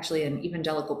actually an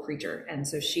evangelical preacher, and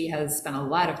so she has spent a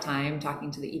lot of time talking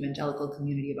to the evangelical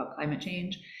community about climate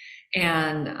change,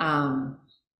 and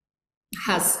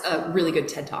has a really good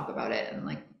TED Talk about it. And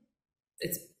like,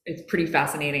 it's pretty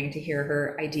fascinating to hear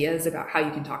her ideas about how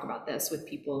you can talk about this with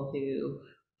people who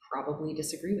probably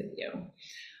disagree with you.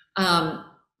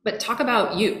 But talk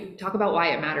about why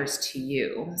it matters to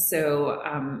you. So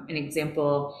an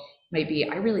example might be,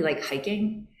 I really like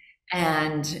hiking,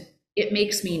 and it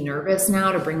makes me nervous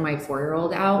now to bring my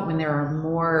 4-year-old out when there are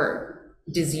more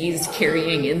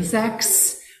disease-carrying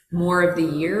insects more of the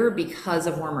year because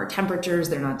of warmer temperatures.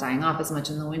 They're not dying off as much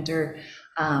in the winter.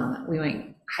 We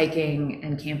went hiking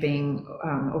and camping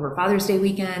over Father's Day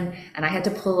weekend, and I had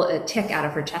to pull a tick out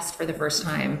of her chest for the first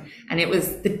time. And it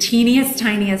was the teeniest,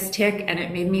 tiniest tick, and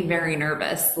it made me very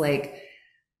nervous. Like,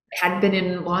 I hadn't been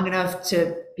in long enough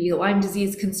to be a Lyme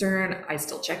disease concern. I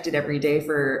still checked it every day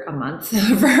for a month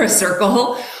for a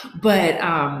circle,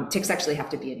 but ticks actually have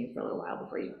to be in you for a little while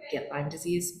before you get Lyme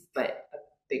disease. But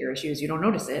bigger issues, you don't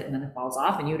notice it, and then it falls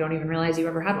off and you don't even realize you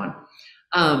ever had one.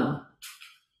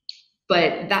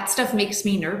 But that stuff makes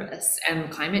me nervous, and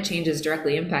climate change is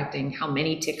directly impacting how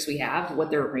many ticks we have,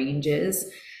 what their range is,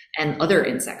 and other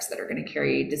insects that are going to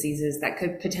carry diseases that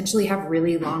could potentially have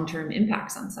really long-term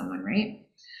impacts on someone, right?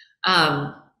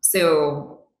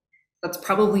 So that's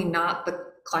probably not the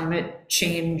climate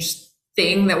change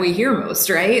thing that we hear most,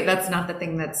 right? That's not the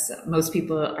thing that's most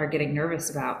people are getting nervous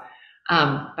about.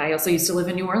 But I also used to live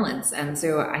in New Orleans. And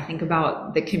so I think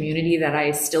about the community that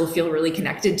I still feel really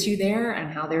connected to there,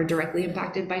 and how they're directly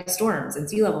impacted by storms and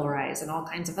sea level rise and all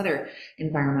kinds of other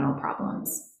environmental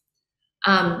problems.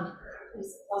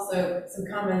 There's also some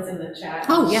comments in the chat.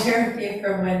 Oh, yeah. Sharon came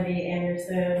from Wendy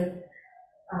Anderson.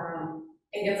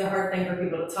 I think it's a hard thing for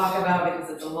people to talk about because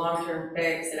it's a long-term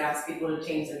fix. It asks people to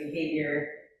change their behavior,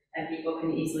 and people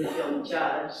can easily feel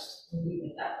judged. And we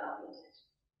think that's not the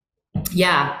intention.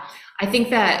 Yeah, I think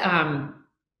that,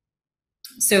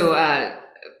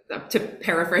 to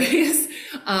paraphrase,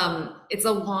 it's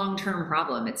a long-term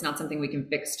problem. It's not something we can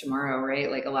fix tomorrow, right?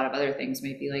 Like a lot of other things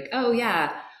might be like, oh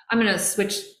yeah, I'm gonna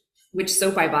switch which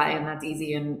soap I buy, and that's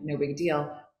easy and no big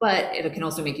deal. But it can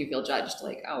also make you feel judged,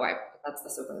 like, oh, that's the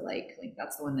soap I like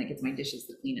that's the one that gets my dishes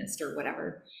the cleanest or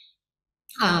whatever.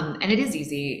 And it is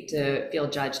easy to feel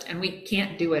judged, and we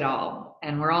can't do it all.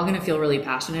 And we're all going to feel really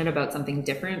passionate about something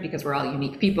different because we're all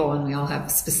unique people and we all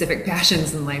have specific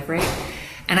passions in life, right?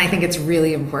 And I think it's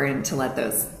really important to let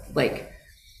those,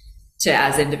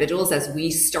 as individuals, as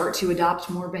we start to adopt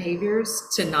more behaviors,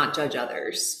 to not judge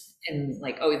others and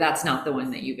oh, that's not the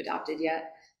one that you've adopted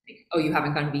yet. Oh, you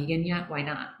haven't gone vegan yet? Why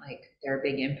not? There are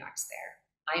big impacts there.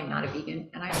 I am not a vegan,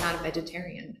 and I am not a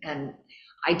vegetarian. And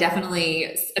I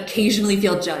definitely occasionally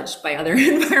feel judged by other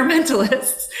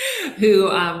environmentalists who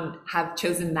have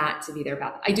chosen that to be their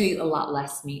path. I do eat a lot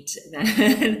less meat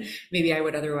than maybe I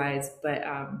would otherwise, but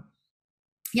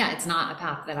yeah, it's not a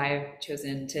path that I've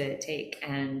chosen to take.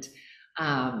 And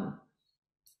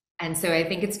so I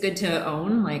think it's good to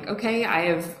own, okay,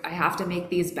 I have to make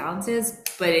these balances,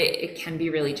 but it can be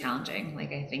really challenging.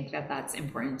 I think that that's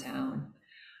important to own.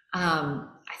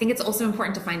 I think it's also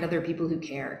important to find other people who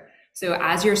care. So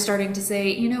as you're starting to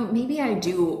say, maybe I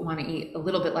do want to eat a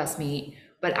little bit less meat,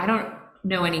 but I don't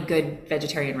know any good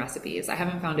vegetarian recipes. I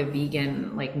haven't found a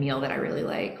vegan meal that I really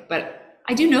like, but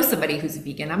I do know somebody who's a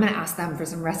vegan. I'm going to ask them for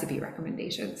some recipe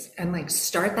recommendations and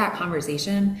start that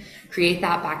conversation, create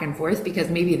that back and forth, because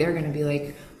maybe they're going to be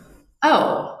like,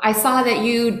 oh, I saw that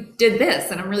you did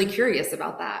this and I'm really curious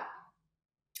about that.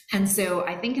 And so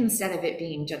I think instead of it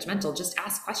being judgmental, just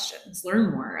ask questions,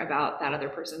 learn more about that other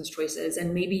person's choices.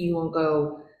 And maybe you won't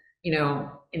go,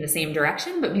 in the same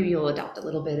direction, but maybe you'll adopt a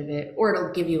little bit of it, or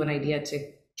it'll give you an idea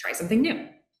to try something new.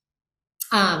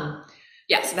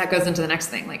 Yeah, so that goes into the next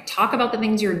thing, talk about the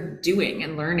things you're doing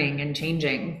and learning and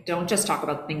changing. Don't just talk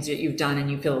about the things that you've done and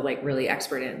you feel really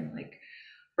expert in.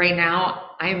 Right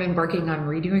now, I am embarking on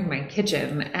redoing my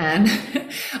kitchen, and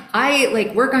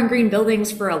I work on green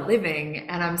buildings for a living,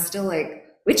 and I'm still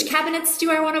which cabinets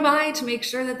do I want to buy to make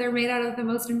sure that they're made out of the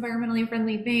most environmentally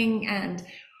friendly thing and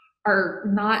are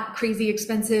not crazy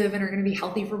expensive and are going to be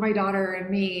healthy for my daughter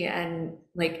and me. And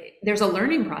there's a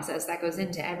learning process that goes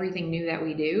into everything new that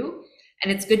we do.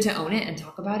 And it's good to own it and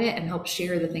talk about it and help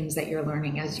share the things that you're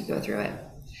learning as you go through it.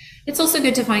 It's also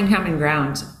good to find common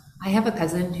ground. I have a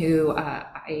cousin who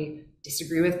I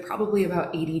disagree with probably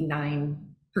about 89%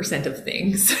 of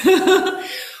things,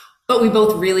 but we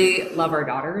both really love our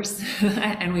daughters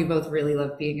and we both really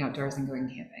love being outdoors and going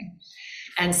camping.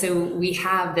 And so we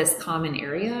have this common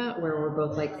area where we're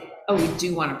both oh, we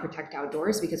do want to protect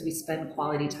outdoors because we spend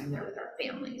quality time there with our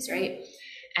families, right?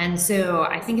 And so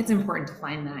I think it's important to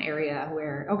find that area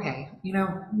where, okay,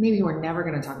 maybe we're never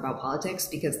going to talk about politics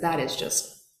because that is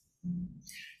just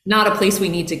not a place we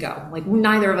need to go.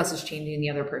 Neither of us is changing the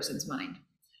other person's mind,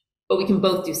 but we can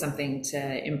both do something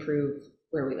to improve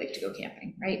where we like to go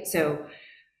camping, right? So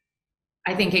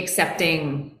I think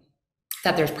accepting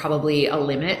that there's probably a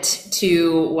limit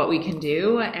to what we can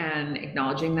do and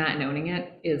acknowledging that and owning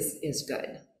it is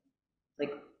good.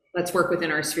 Let's work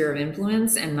within our sphere of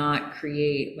influence and not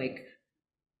create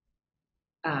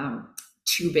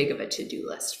too big of a to-do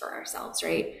list for ourselves,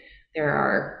 right? There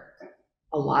are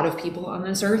a lot of people on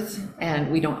this earth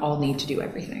and we don't all need to do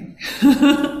everything.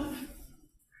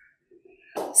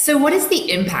 So what is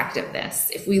the impact of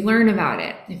this? If we learn about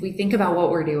it, if we think about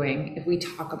what we're doing, if we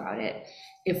talk about it,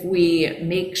 if we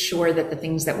make sure that the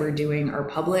things that we're doing are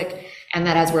public, and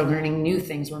that as we're learning new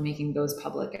things, we're making those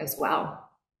public as well,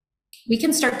 we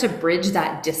can start to bridge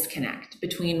that disconnect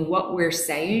between what we're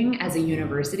saying as a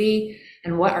university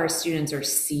and what our students are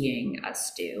seeing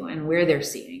us do and where they're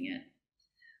seeing it.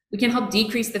 We can help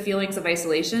decrease the feelings of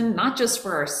isolation, not just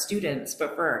for our students,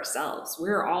 but for ourselves.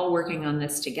 We're all working on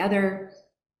this together.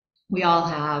 We all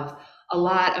have a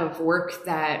lot of work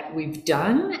that we've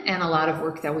done and a lot of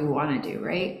work that we want to do,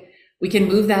 right? We can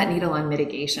move that needle on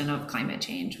mitigation of climate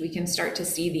change. We can start to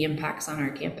see the impacts on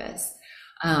our campus.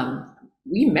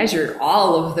 We measure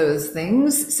all of those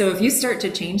things. So if you start to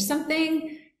change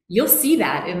something, you'll see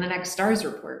that in the next STARS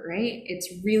report, right? It's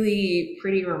really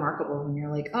pretty remarkable when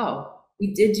you're like, oh,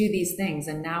 we did do these things,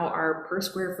 and now our per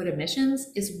square foot emissions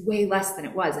is way less than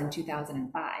it was in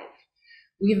 2005.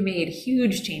 We've made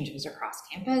huge changes across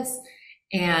campus,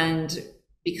 and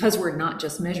because we're not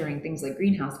just measuring things like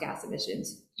greenhouse gas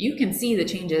emissions, you can see the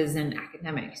changes in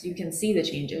academics, you can see the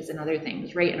changes in other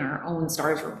things right in our own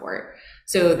STARS report.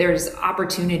 So there's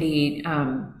opportunity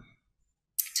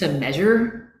to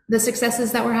measure the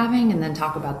successes that we're having and then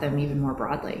talk about them even more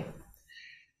broadly.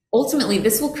 Ultimately,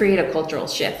 this will create a cultural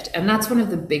shift, and that's one of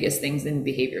the biggest things in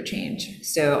behavior change.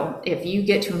 So if you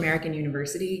get to American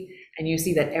University and you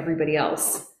see that everybody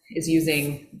else is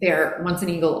using their once an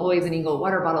eagle, always an eagle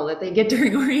water bottle that they get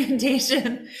during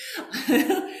orientation,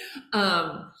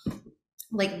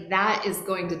 like that is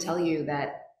going to tell you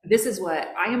that this is what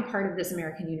I am part of this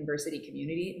American University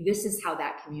community. This is how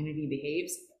that community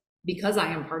behaves. Because I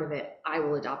am part of it, I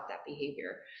will adopt that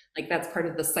behavior. Like that's part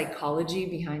of the psychology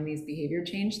behind these behavior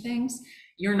change things.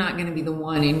 You're not going to be the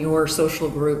one in your social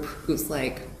group who's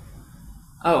like,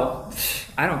 oh,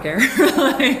 I don't care.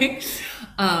 Like,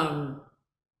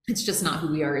 it's just not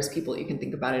who we are as people. You can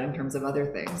think about it in terms of other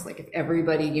things. Like if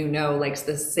everybody you know likes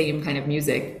the same kind of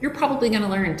music, you're probably going to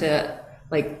learn to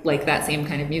like that same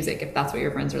kind of music if that's what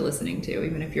your friends are listening to.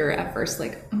 Even if you're at first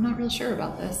like, I'm not real sure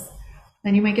about this,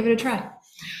 then you might give it a try.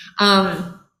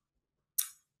 And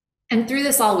through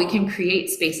this all, we can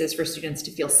create spaces for students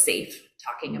to feel safe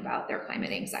talking about their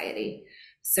climate anxiety.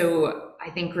 So I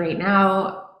think right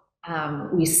now,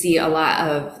 we see a lot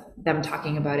of them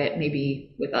talking about it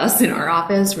maybe with us in our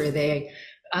office where they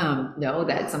know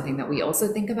that it's something that we also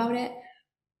think about it.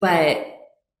 But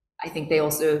I think they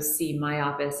also see my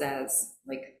office as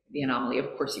like the anomaly.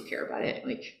 Of course you care about it.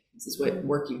 Like this is what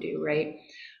work you do, right?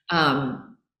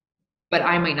 But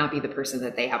I might not be the person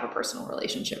that they have a personal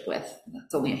relationship with.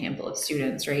 That's only a handful of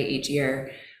students, right, each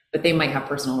year. But they might have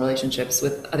personal relationships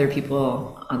with other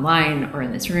people online or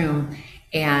in this room.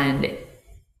 And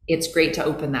it's great to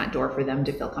open that door for them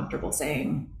to feel comfortable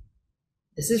saying,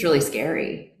 this is really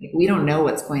scary. Like, we don't know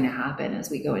what's going to happen as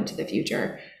we go into the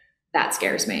future. That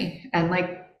scares me. And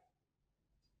like,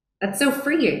 that's so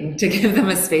freeing to give them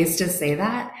a space to say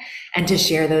that and to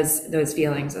share those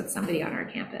feelings with somebody on our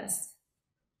campus.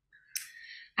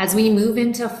 As we move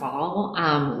into fall,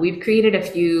 we've created a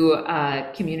few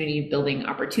community building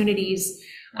opportunities.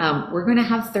 We're going to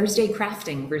have Thursday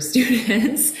crafting for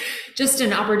students, just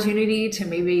an opportunity to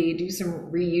maybe do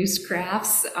some reuse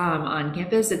crafts on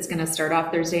campus. It's going to start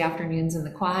off Thursday afternoons in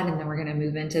the quad, and then we're going to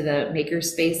move into the maker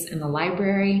space in the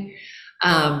library.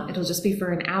 It'll just be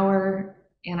for an hour.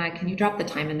 Anna, can you drop the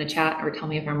time in the chat or tell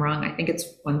me if I'm wrong? I think it's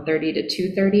 1:30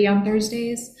 to 2:30 on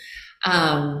Thursdays.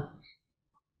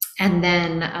 And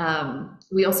then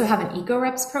we also have an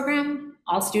eco-reps program.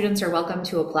 All students are welcome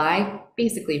to apply.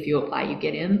 Basically, if you apply, you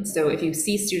get in. So if you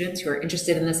see students who are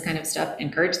interested in this kind of stuff,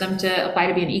 encourage them to apply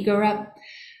to be an eco-rep.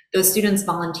 Those students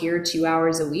volunteer 2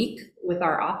 hours a week with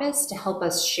our office to help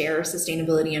us share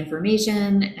sustainability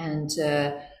information and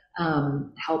to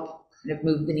help kind of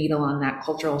move the needle on that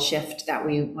cultural shift that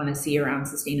we want to see around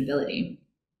sustainability.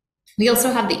 We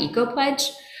also have the Eco Pledge.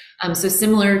 So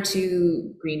similar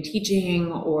to green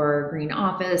teaching or green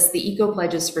office, the Eco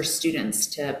Pledge is for students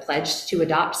to pledge to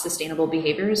adopt sustainable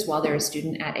behaviors while they're a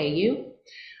student at AU.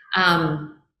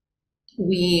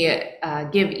 We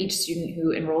give each student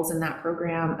who enrolls in that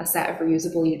program a set of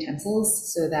reusable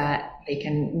utensils so that they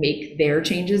can make their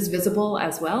changes visible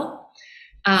as well.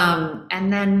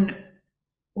 And then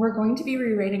we're going to be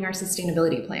rewriting our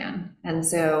sustainability plan. And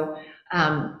so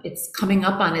it's coming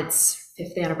up on its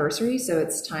 5th anniversary, so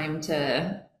it's time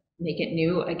to make it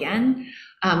new again.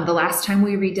 The last time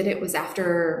we redid it was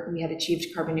after we had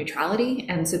achieved carbon neutrality,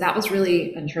 and so that was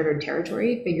really uncharted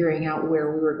territory, figuring out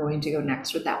where we were going to go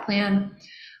next with that plan.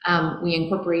 We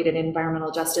incorporated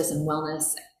environmental justice and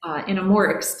wellness in a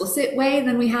more explicit way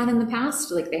than we had in the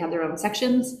past, like they had their own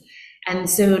sections. And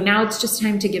so now it's just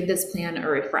time to give this plan a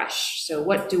refresh. So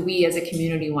what do we as a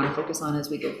community want to focus on as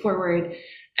we go forward?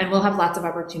 And we'll have lots of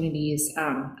opportunities.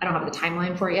 I don't have the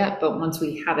timeline for it yet, but once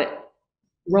we have it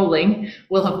rolling,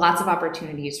 we'll have lots of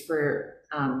opportunities for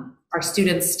our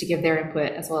students to give their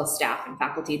input, as well as staff and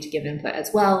faculty to give input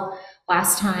as well.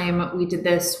 Last time we did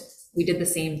this, we did the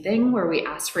same thing where we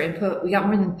asked for input. We got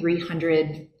more than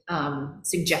 300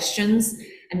 suggestions,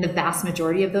 and the vast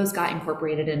majority of those got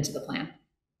incorporated into the plan.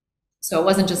 So it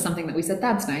wasn't just something that we said,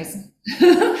 that's nice.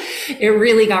 It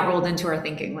really got rolled into our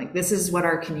thinking, like, this is what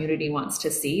our community wants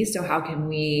to see. So how can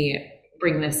we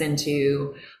bring this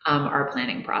into our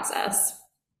planning process?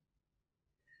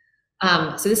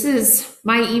 So this is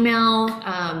my email.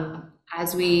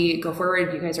 As we go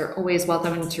forward, you guys are always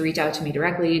welcome to reach out to me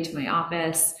directly, to my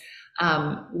office.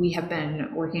 We have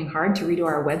been working hard to redo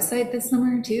our website this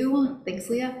summer too. Thanks,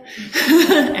 Leah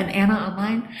and Anna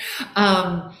online.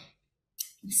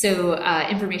 So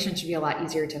information should be a lot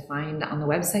easier to find on the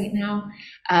website now.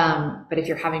 But if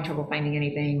you're having trouble finding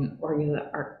anything, or you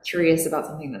are curious about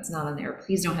something that's not on there,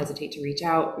 please don't hesitate to reach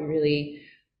out. We really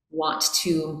want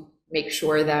to make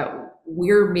sure that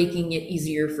we're making it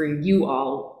easier for you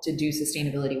all to do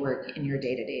sustainability work in your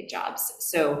day-to-day jobs.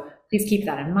 So please keep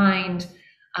that in mind.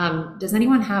 Does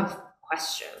anyone have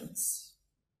questions?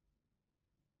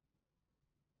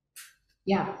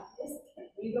 Yeah. Can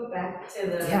you go back to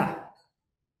the... Yeah.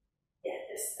 Yeah,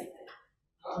 this thing.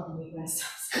 Oh, you messed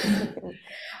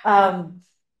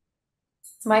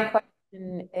So my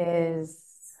question is,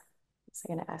 what's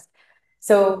I going to ask?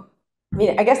 So, I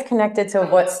mean, I guess connected to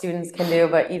what students can do,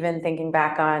 but even thinking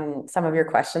back on some of your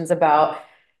questions about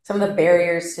some of the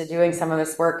barriers to doing some of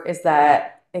this work is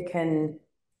that it can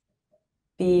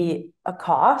be a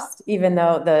cost, even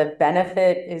though the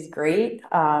benefit is great,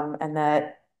 and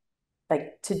that,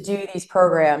 like, to do these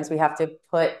programs, we have to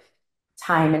put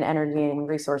time and energy and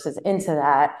resources into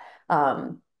that.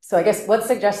 So I guess what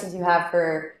suggestions you have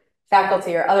for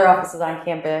faculty or other offices on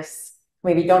campus,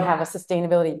 maybe don't have a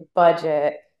sustainability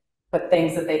budget, but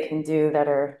things that they can do that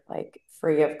are like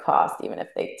free of cost, even if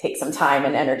they take some time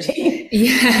and energy.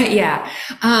 Yeah.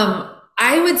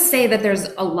 I would say that there's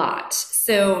a lot.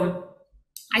 So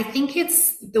I think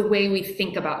it's the way we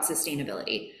think about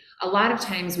sustainability. A lot of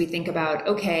times we think about,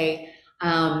 okay,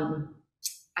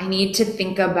 I need to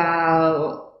think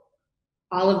about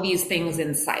all of these things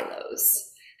in silos.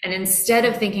 And instead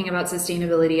of thinking about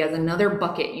sustainability as another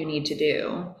bucket you need to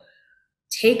do,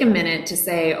 take a minute to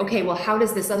say, okay, well, how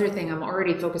does this other thing I'm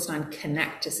already focused on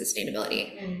connect to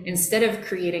sustainability? Instead of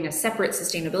creating a separate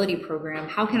sustainability program,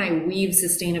 how can I weave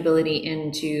sustainability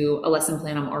into a lesson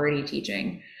plan I'm already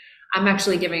teaching? I'm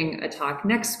actually giving a talk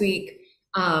next week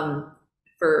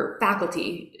for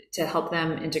faculty to help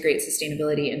them integrate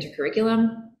sustainability into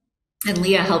curriculum. And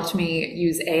Leah helped me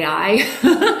use AI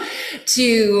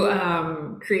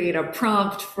to create a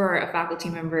prompt for a faculty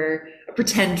member, a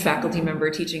pretend faculty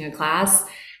member teaching a class.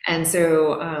 And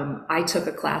so I took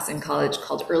a class in college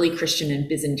called Early Christian and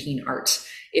Byzantine Art.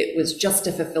 It was just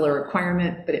to fulfill a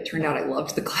requirement, but it turned out I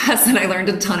loved the class and I learned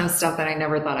a ton of stuff that I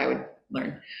never thought I would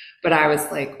learn. But I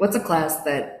was like, what's a class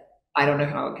that I don't know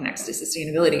how it connects to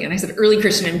sustainability? And I said, Early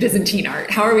Christian and Byzantine Art.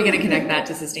 How are we going to connect that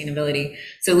to sustainability?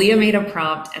 So Leah made a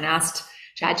prompt and asked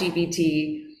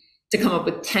ChatGPT to come up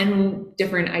with 10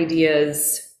 different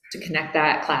ideas to connect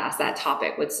that class, that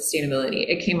topic with sustainability.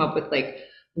 It came up with like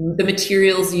the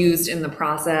materials used in the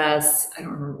process. I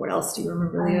don't remember what else. Do you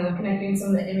remember, Leah? Connecting some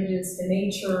of the images to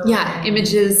nature. Yeah,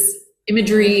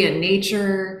 imagery and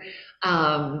nature.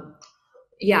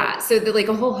 Yeah, so like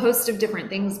a whole host of different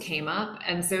things came up.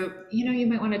 And so, you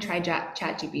might want to try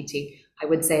ChatGPT. I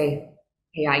would say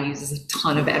AI uses a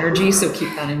ton of energy, so keep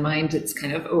that in mind. It's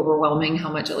kind of overwhelming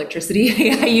how much electricity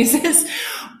AI uses.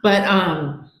 But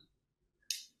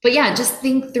yeah, just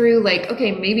think through like,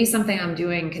 okay, maybe something I'm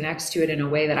doing connects to it in a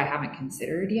way that I haven't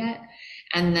considered yet.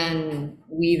 And then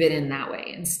weave it in that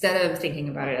way instead of thinking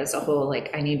about it as a whole,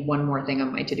 like I need one more thing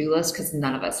on my to-do list, because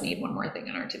none of us need one more thing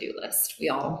on our to-do list. We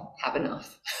all have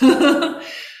enough. So,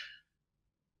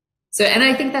 and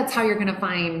I think that's how you're going to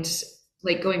find,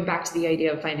 like going back to the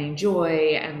idea of finding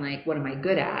joy and like, what am I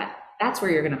good at? That's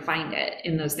where you're going to find it,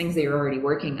 in those things that you're already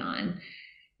working on.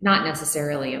 Not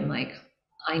necessarily in like,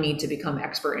 I need to become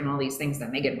expert in all these things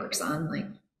that Megan works on. Like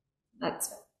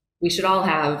we should all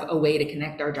have a way to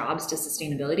connect our jobs to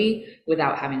sustainability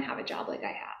without having to have a job like I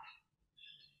have.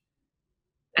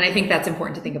 And I think that's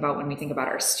important to think about when we think about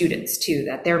our students too,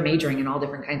 that they're majoring in all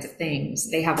different kinds of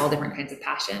things. They have all different kinds of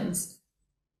passions,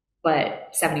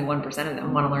 but 71% of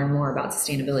them want to learn more about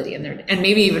sustainability, and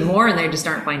maybe even more, and they just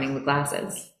aren't finding the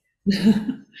classes.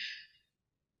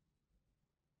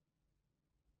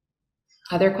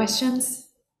 Other questions?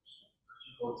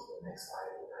 Go to the next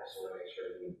slide, and I just want to make sure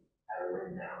we have it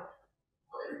written down.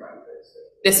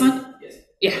 This one? Yes.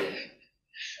 Yeah.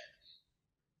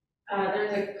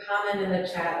 There's a comment in the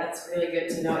chat that's really good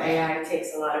to know. AI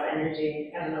takes a lot of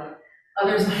energy. I don't know.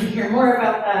 Others might hear more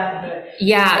about that, but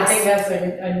yeah, I think that's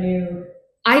a new.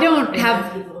 I don't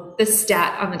have the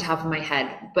stat on the top of my head,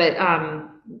 but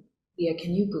yeah,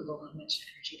 can you Google how much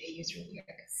energy they use real quick?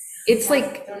 It's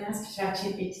like don't ask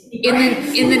ChatGPT.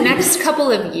 in the next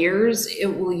couple of years, it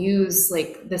will use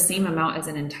like the same amount as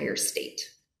an entire state.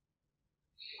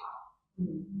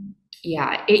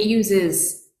 Yeah, it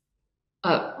uses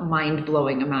a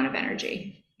mind-blowing amount of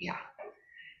energy. Yeah.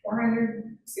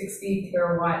 460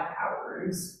 terawatt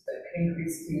hours that could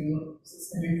increase to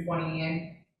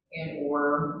 620 and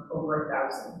or over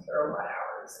 1,000 terawatt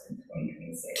hours in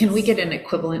 2026. Can we get an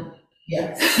equivalent?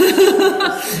 Yes.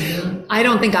 I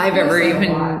don't think I've ever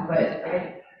even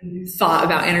thought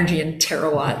about it. energy in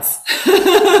terawatts.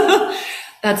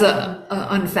 That's a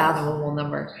unfathomable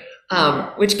number,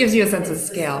 which gives you a sense of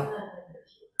scale.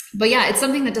 But yeah, it's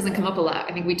something that doesn't come up a lot.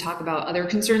 I think we talk about other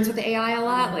concerns with AI a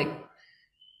lot, like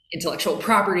intellectual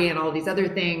property and all these other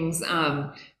things.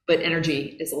 But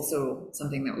energy is also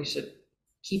something that we should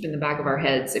keep in the back of our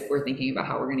heads if we're thinking about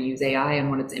how we're going to use AI and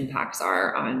what its impacts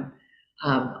are on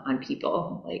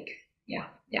people. Like, yeah.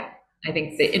 I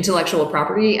think the intellectual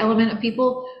property element of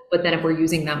people, but then if we're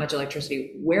using that much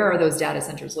electricity, where are those data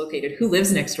centers located? Who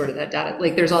lives next door to that data?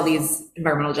 Like there's all these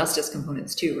environmental justice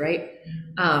components too, right?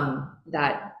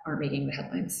 That aren't making the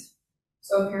headlines.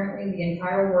 So apparently the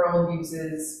entire world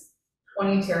uses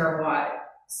 20 terawatts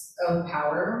of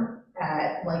power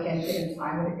at like any given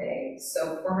time of the day.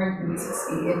 So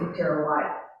 460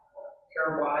 terawatts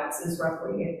is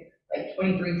roughly like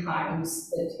 23 times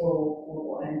the total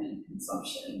global energy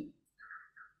consumption.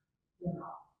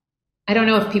 I don't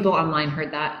know if people online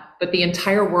heard that, but the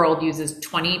entire world uses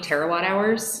 20 terawatt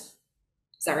hours.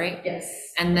 Is that right?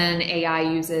 Yes. And then AI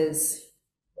uses?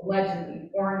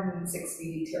 Allegedly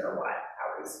 460 terawatt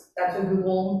hours. That's what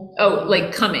Google. Oh,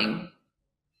 like coming.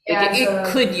 Yeah, it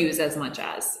could use as much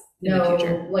as in the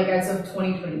future. Like as of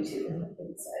 2022,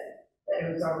 it said that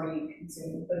it was already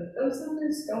consumed, but those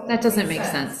numbers don't. That doesn't make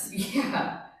sense.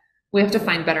 Yeah. We have to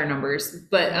find better numbers,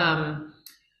 but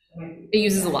it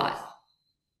uses a lot.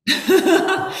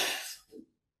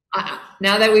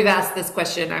 Now that we've asked this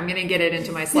question, I'm going to get it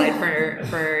into my slide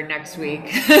for next week.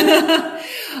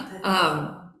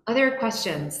 Other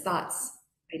questions, thoughts,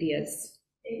 ideas?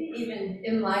 Maybe even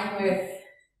in line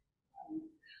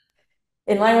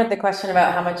with the question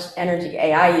about how much energy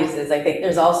AI uses, I think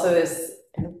there's also this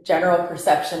general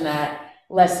perception that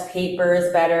less paper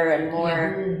is better and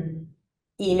more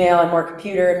email and more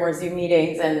computer and more Zoom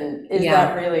meetings. And is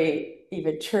that really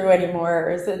even true anymore?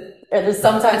 Or is it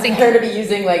sometimes better to be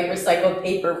using like recycled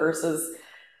paper versus?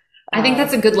 I think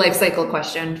that's a good life cycle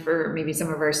question for maybe some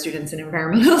of our students in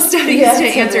environmental studies to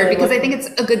answer, because I think it's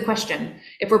a good question.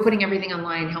 If we're putting everything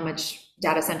online, how much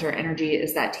data center energy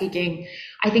is that taking?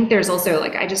 I think there's also,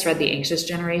 like, I just read The Anxious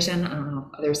Generation. I don't know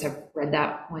if others have read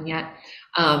that one yet.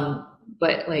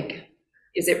 But like,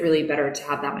 is it really better to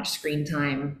have that much screen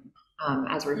time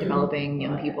as we're developing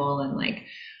young people? And like,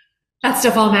 that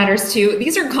stuff all matters too.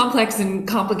 These are complex and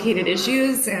complicated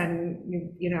issues,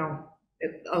 and you know,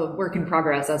 a work in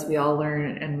progress as we all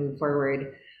learn and move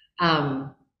forward. I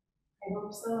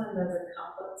hope someone does a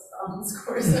complex problems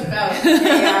course about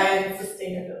AI and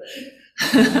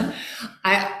sustainability.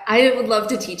 I would love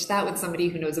to teach that with somebody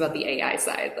who knows about the AI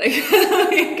side, like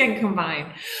we can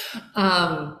combine.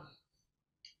 I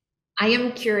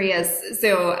am curious.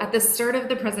 So at the start of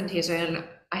the presentation,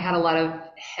 I had a lot of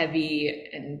heavy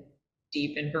and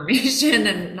deep information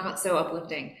and not so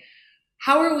uplifting.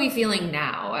 How are we feeling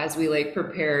now as we like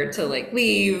prepare to like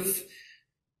leave?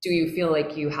 Do you feel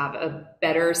like you have a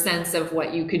better sense of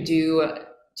what you could do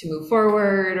to move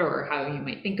forward, or how you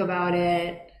might think about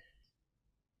it?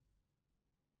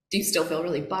 Do you still feel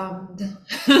really bummed?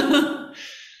 I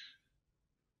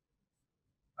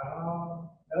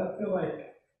don't feel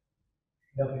like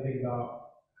definitely think about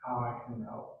how I can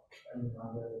help and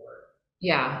my daily work.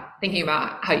 Yeah, thinking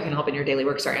about how you can help in your daily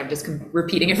work. Sorry, I'm just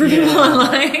repeating it for people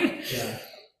online. Yeah.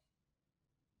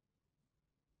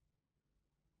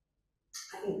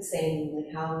 I think saying like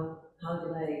how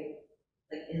do I,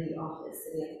 like in the office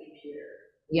sitting at the computer,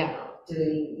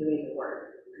 doing the work,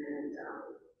 and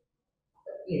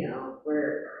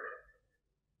where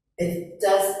it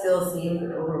does still seem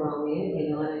overwhelming,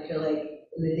 and I feel like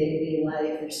in the day-to-day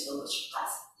life there's so much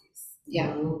stress.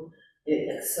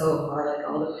 It's so hard, like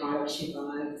all the products you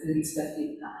buy, food stuff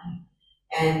you buy,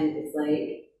 and it's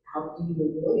like, how do you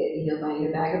avoid it? Buying a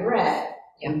bag of bread,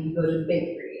 and you go to the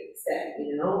bakery instead,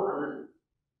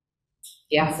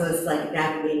 So it's like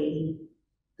navigating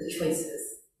the choices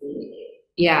we make.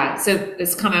 Yeah, so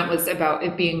this comment was about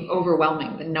it being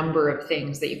overwhelming, the number of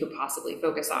things that you could possibly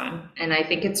focus on. And I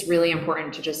think it's really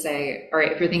important to just say, all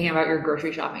right, if you're thinking about your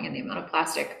grocery shopping and the amount of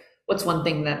plastic, what's one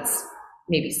thing that's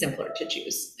maybe simpler to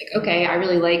choose. Like, okay, I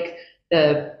really like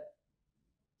the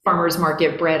farmer's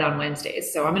market bread on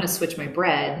Wednesdays, so I'm going to switch my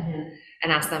bread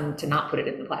and ask them to not put it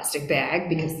in the plastic bag,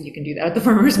 because you can do that at the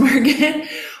farmer's market.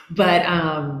 But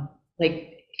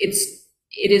like,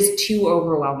 it is too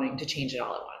overwhelming to change it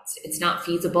all at once. It's not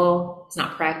feasible. It's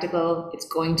not practical. It's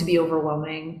going to be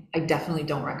overwhelming. I definitely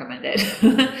don't recommend it.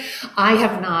 I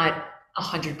have not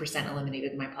 100%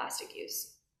 eliminated my plastic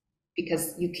use,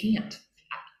 because you can't.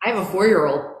 I have a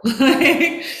 4-year-old.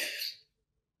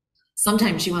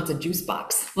 Sometimes she wants a juice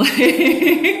box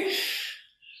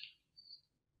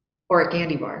or a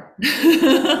candy bar.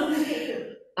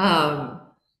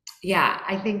 Yeah,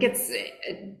 I think it's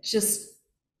just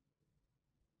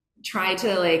try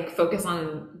to like focus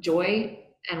on joy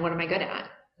and what am I good at,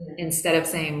 instead of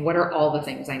saying, what are all the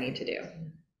things I need to do?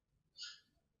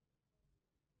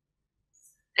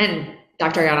 And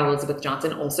Dr. Ayanna Elizabeth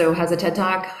Johnson also has a TED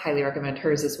Talk. Highly recommend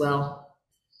hers as well.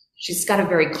 She's got a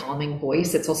very calming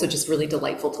voice. It's also just really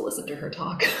delightful to listen to her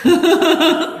talk.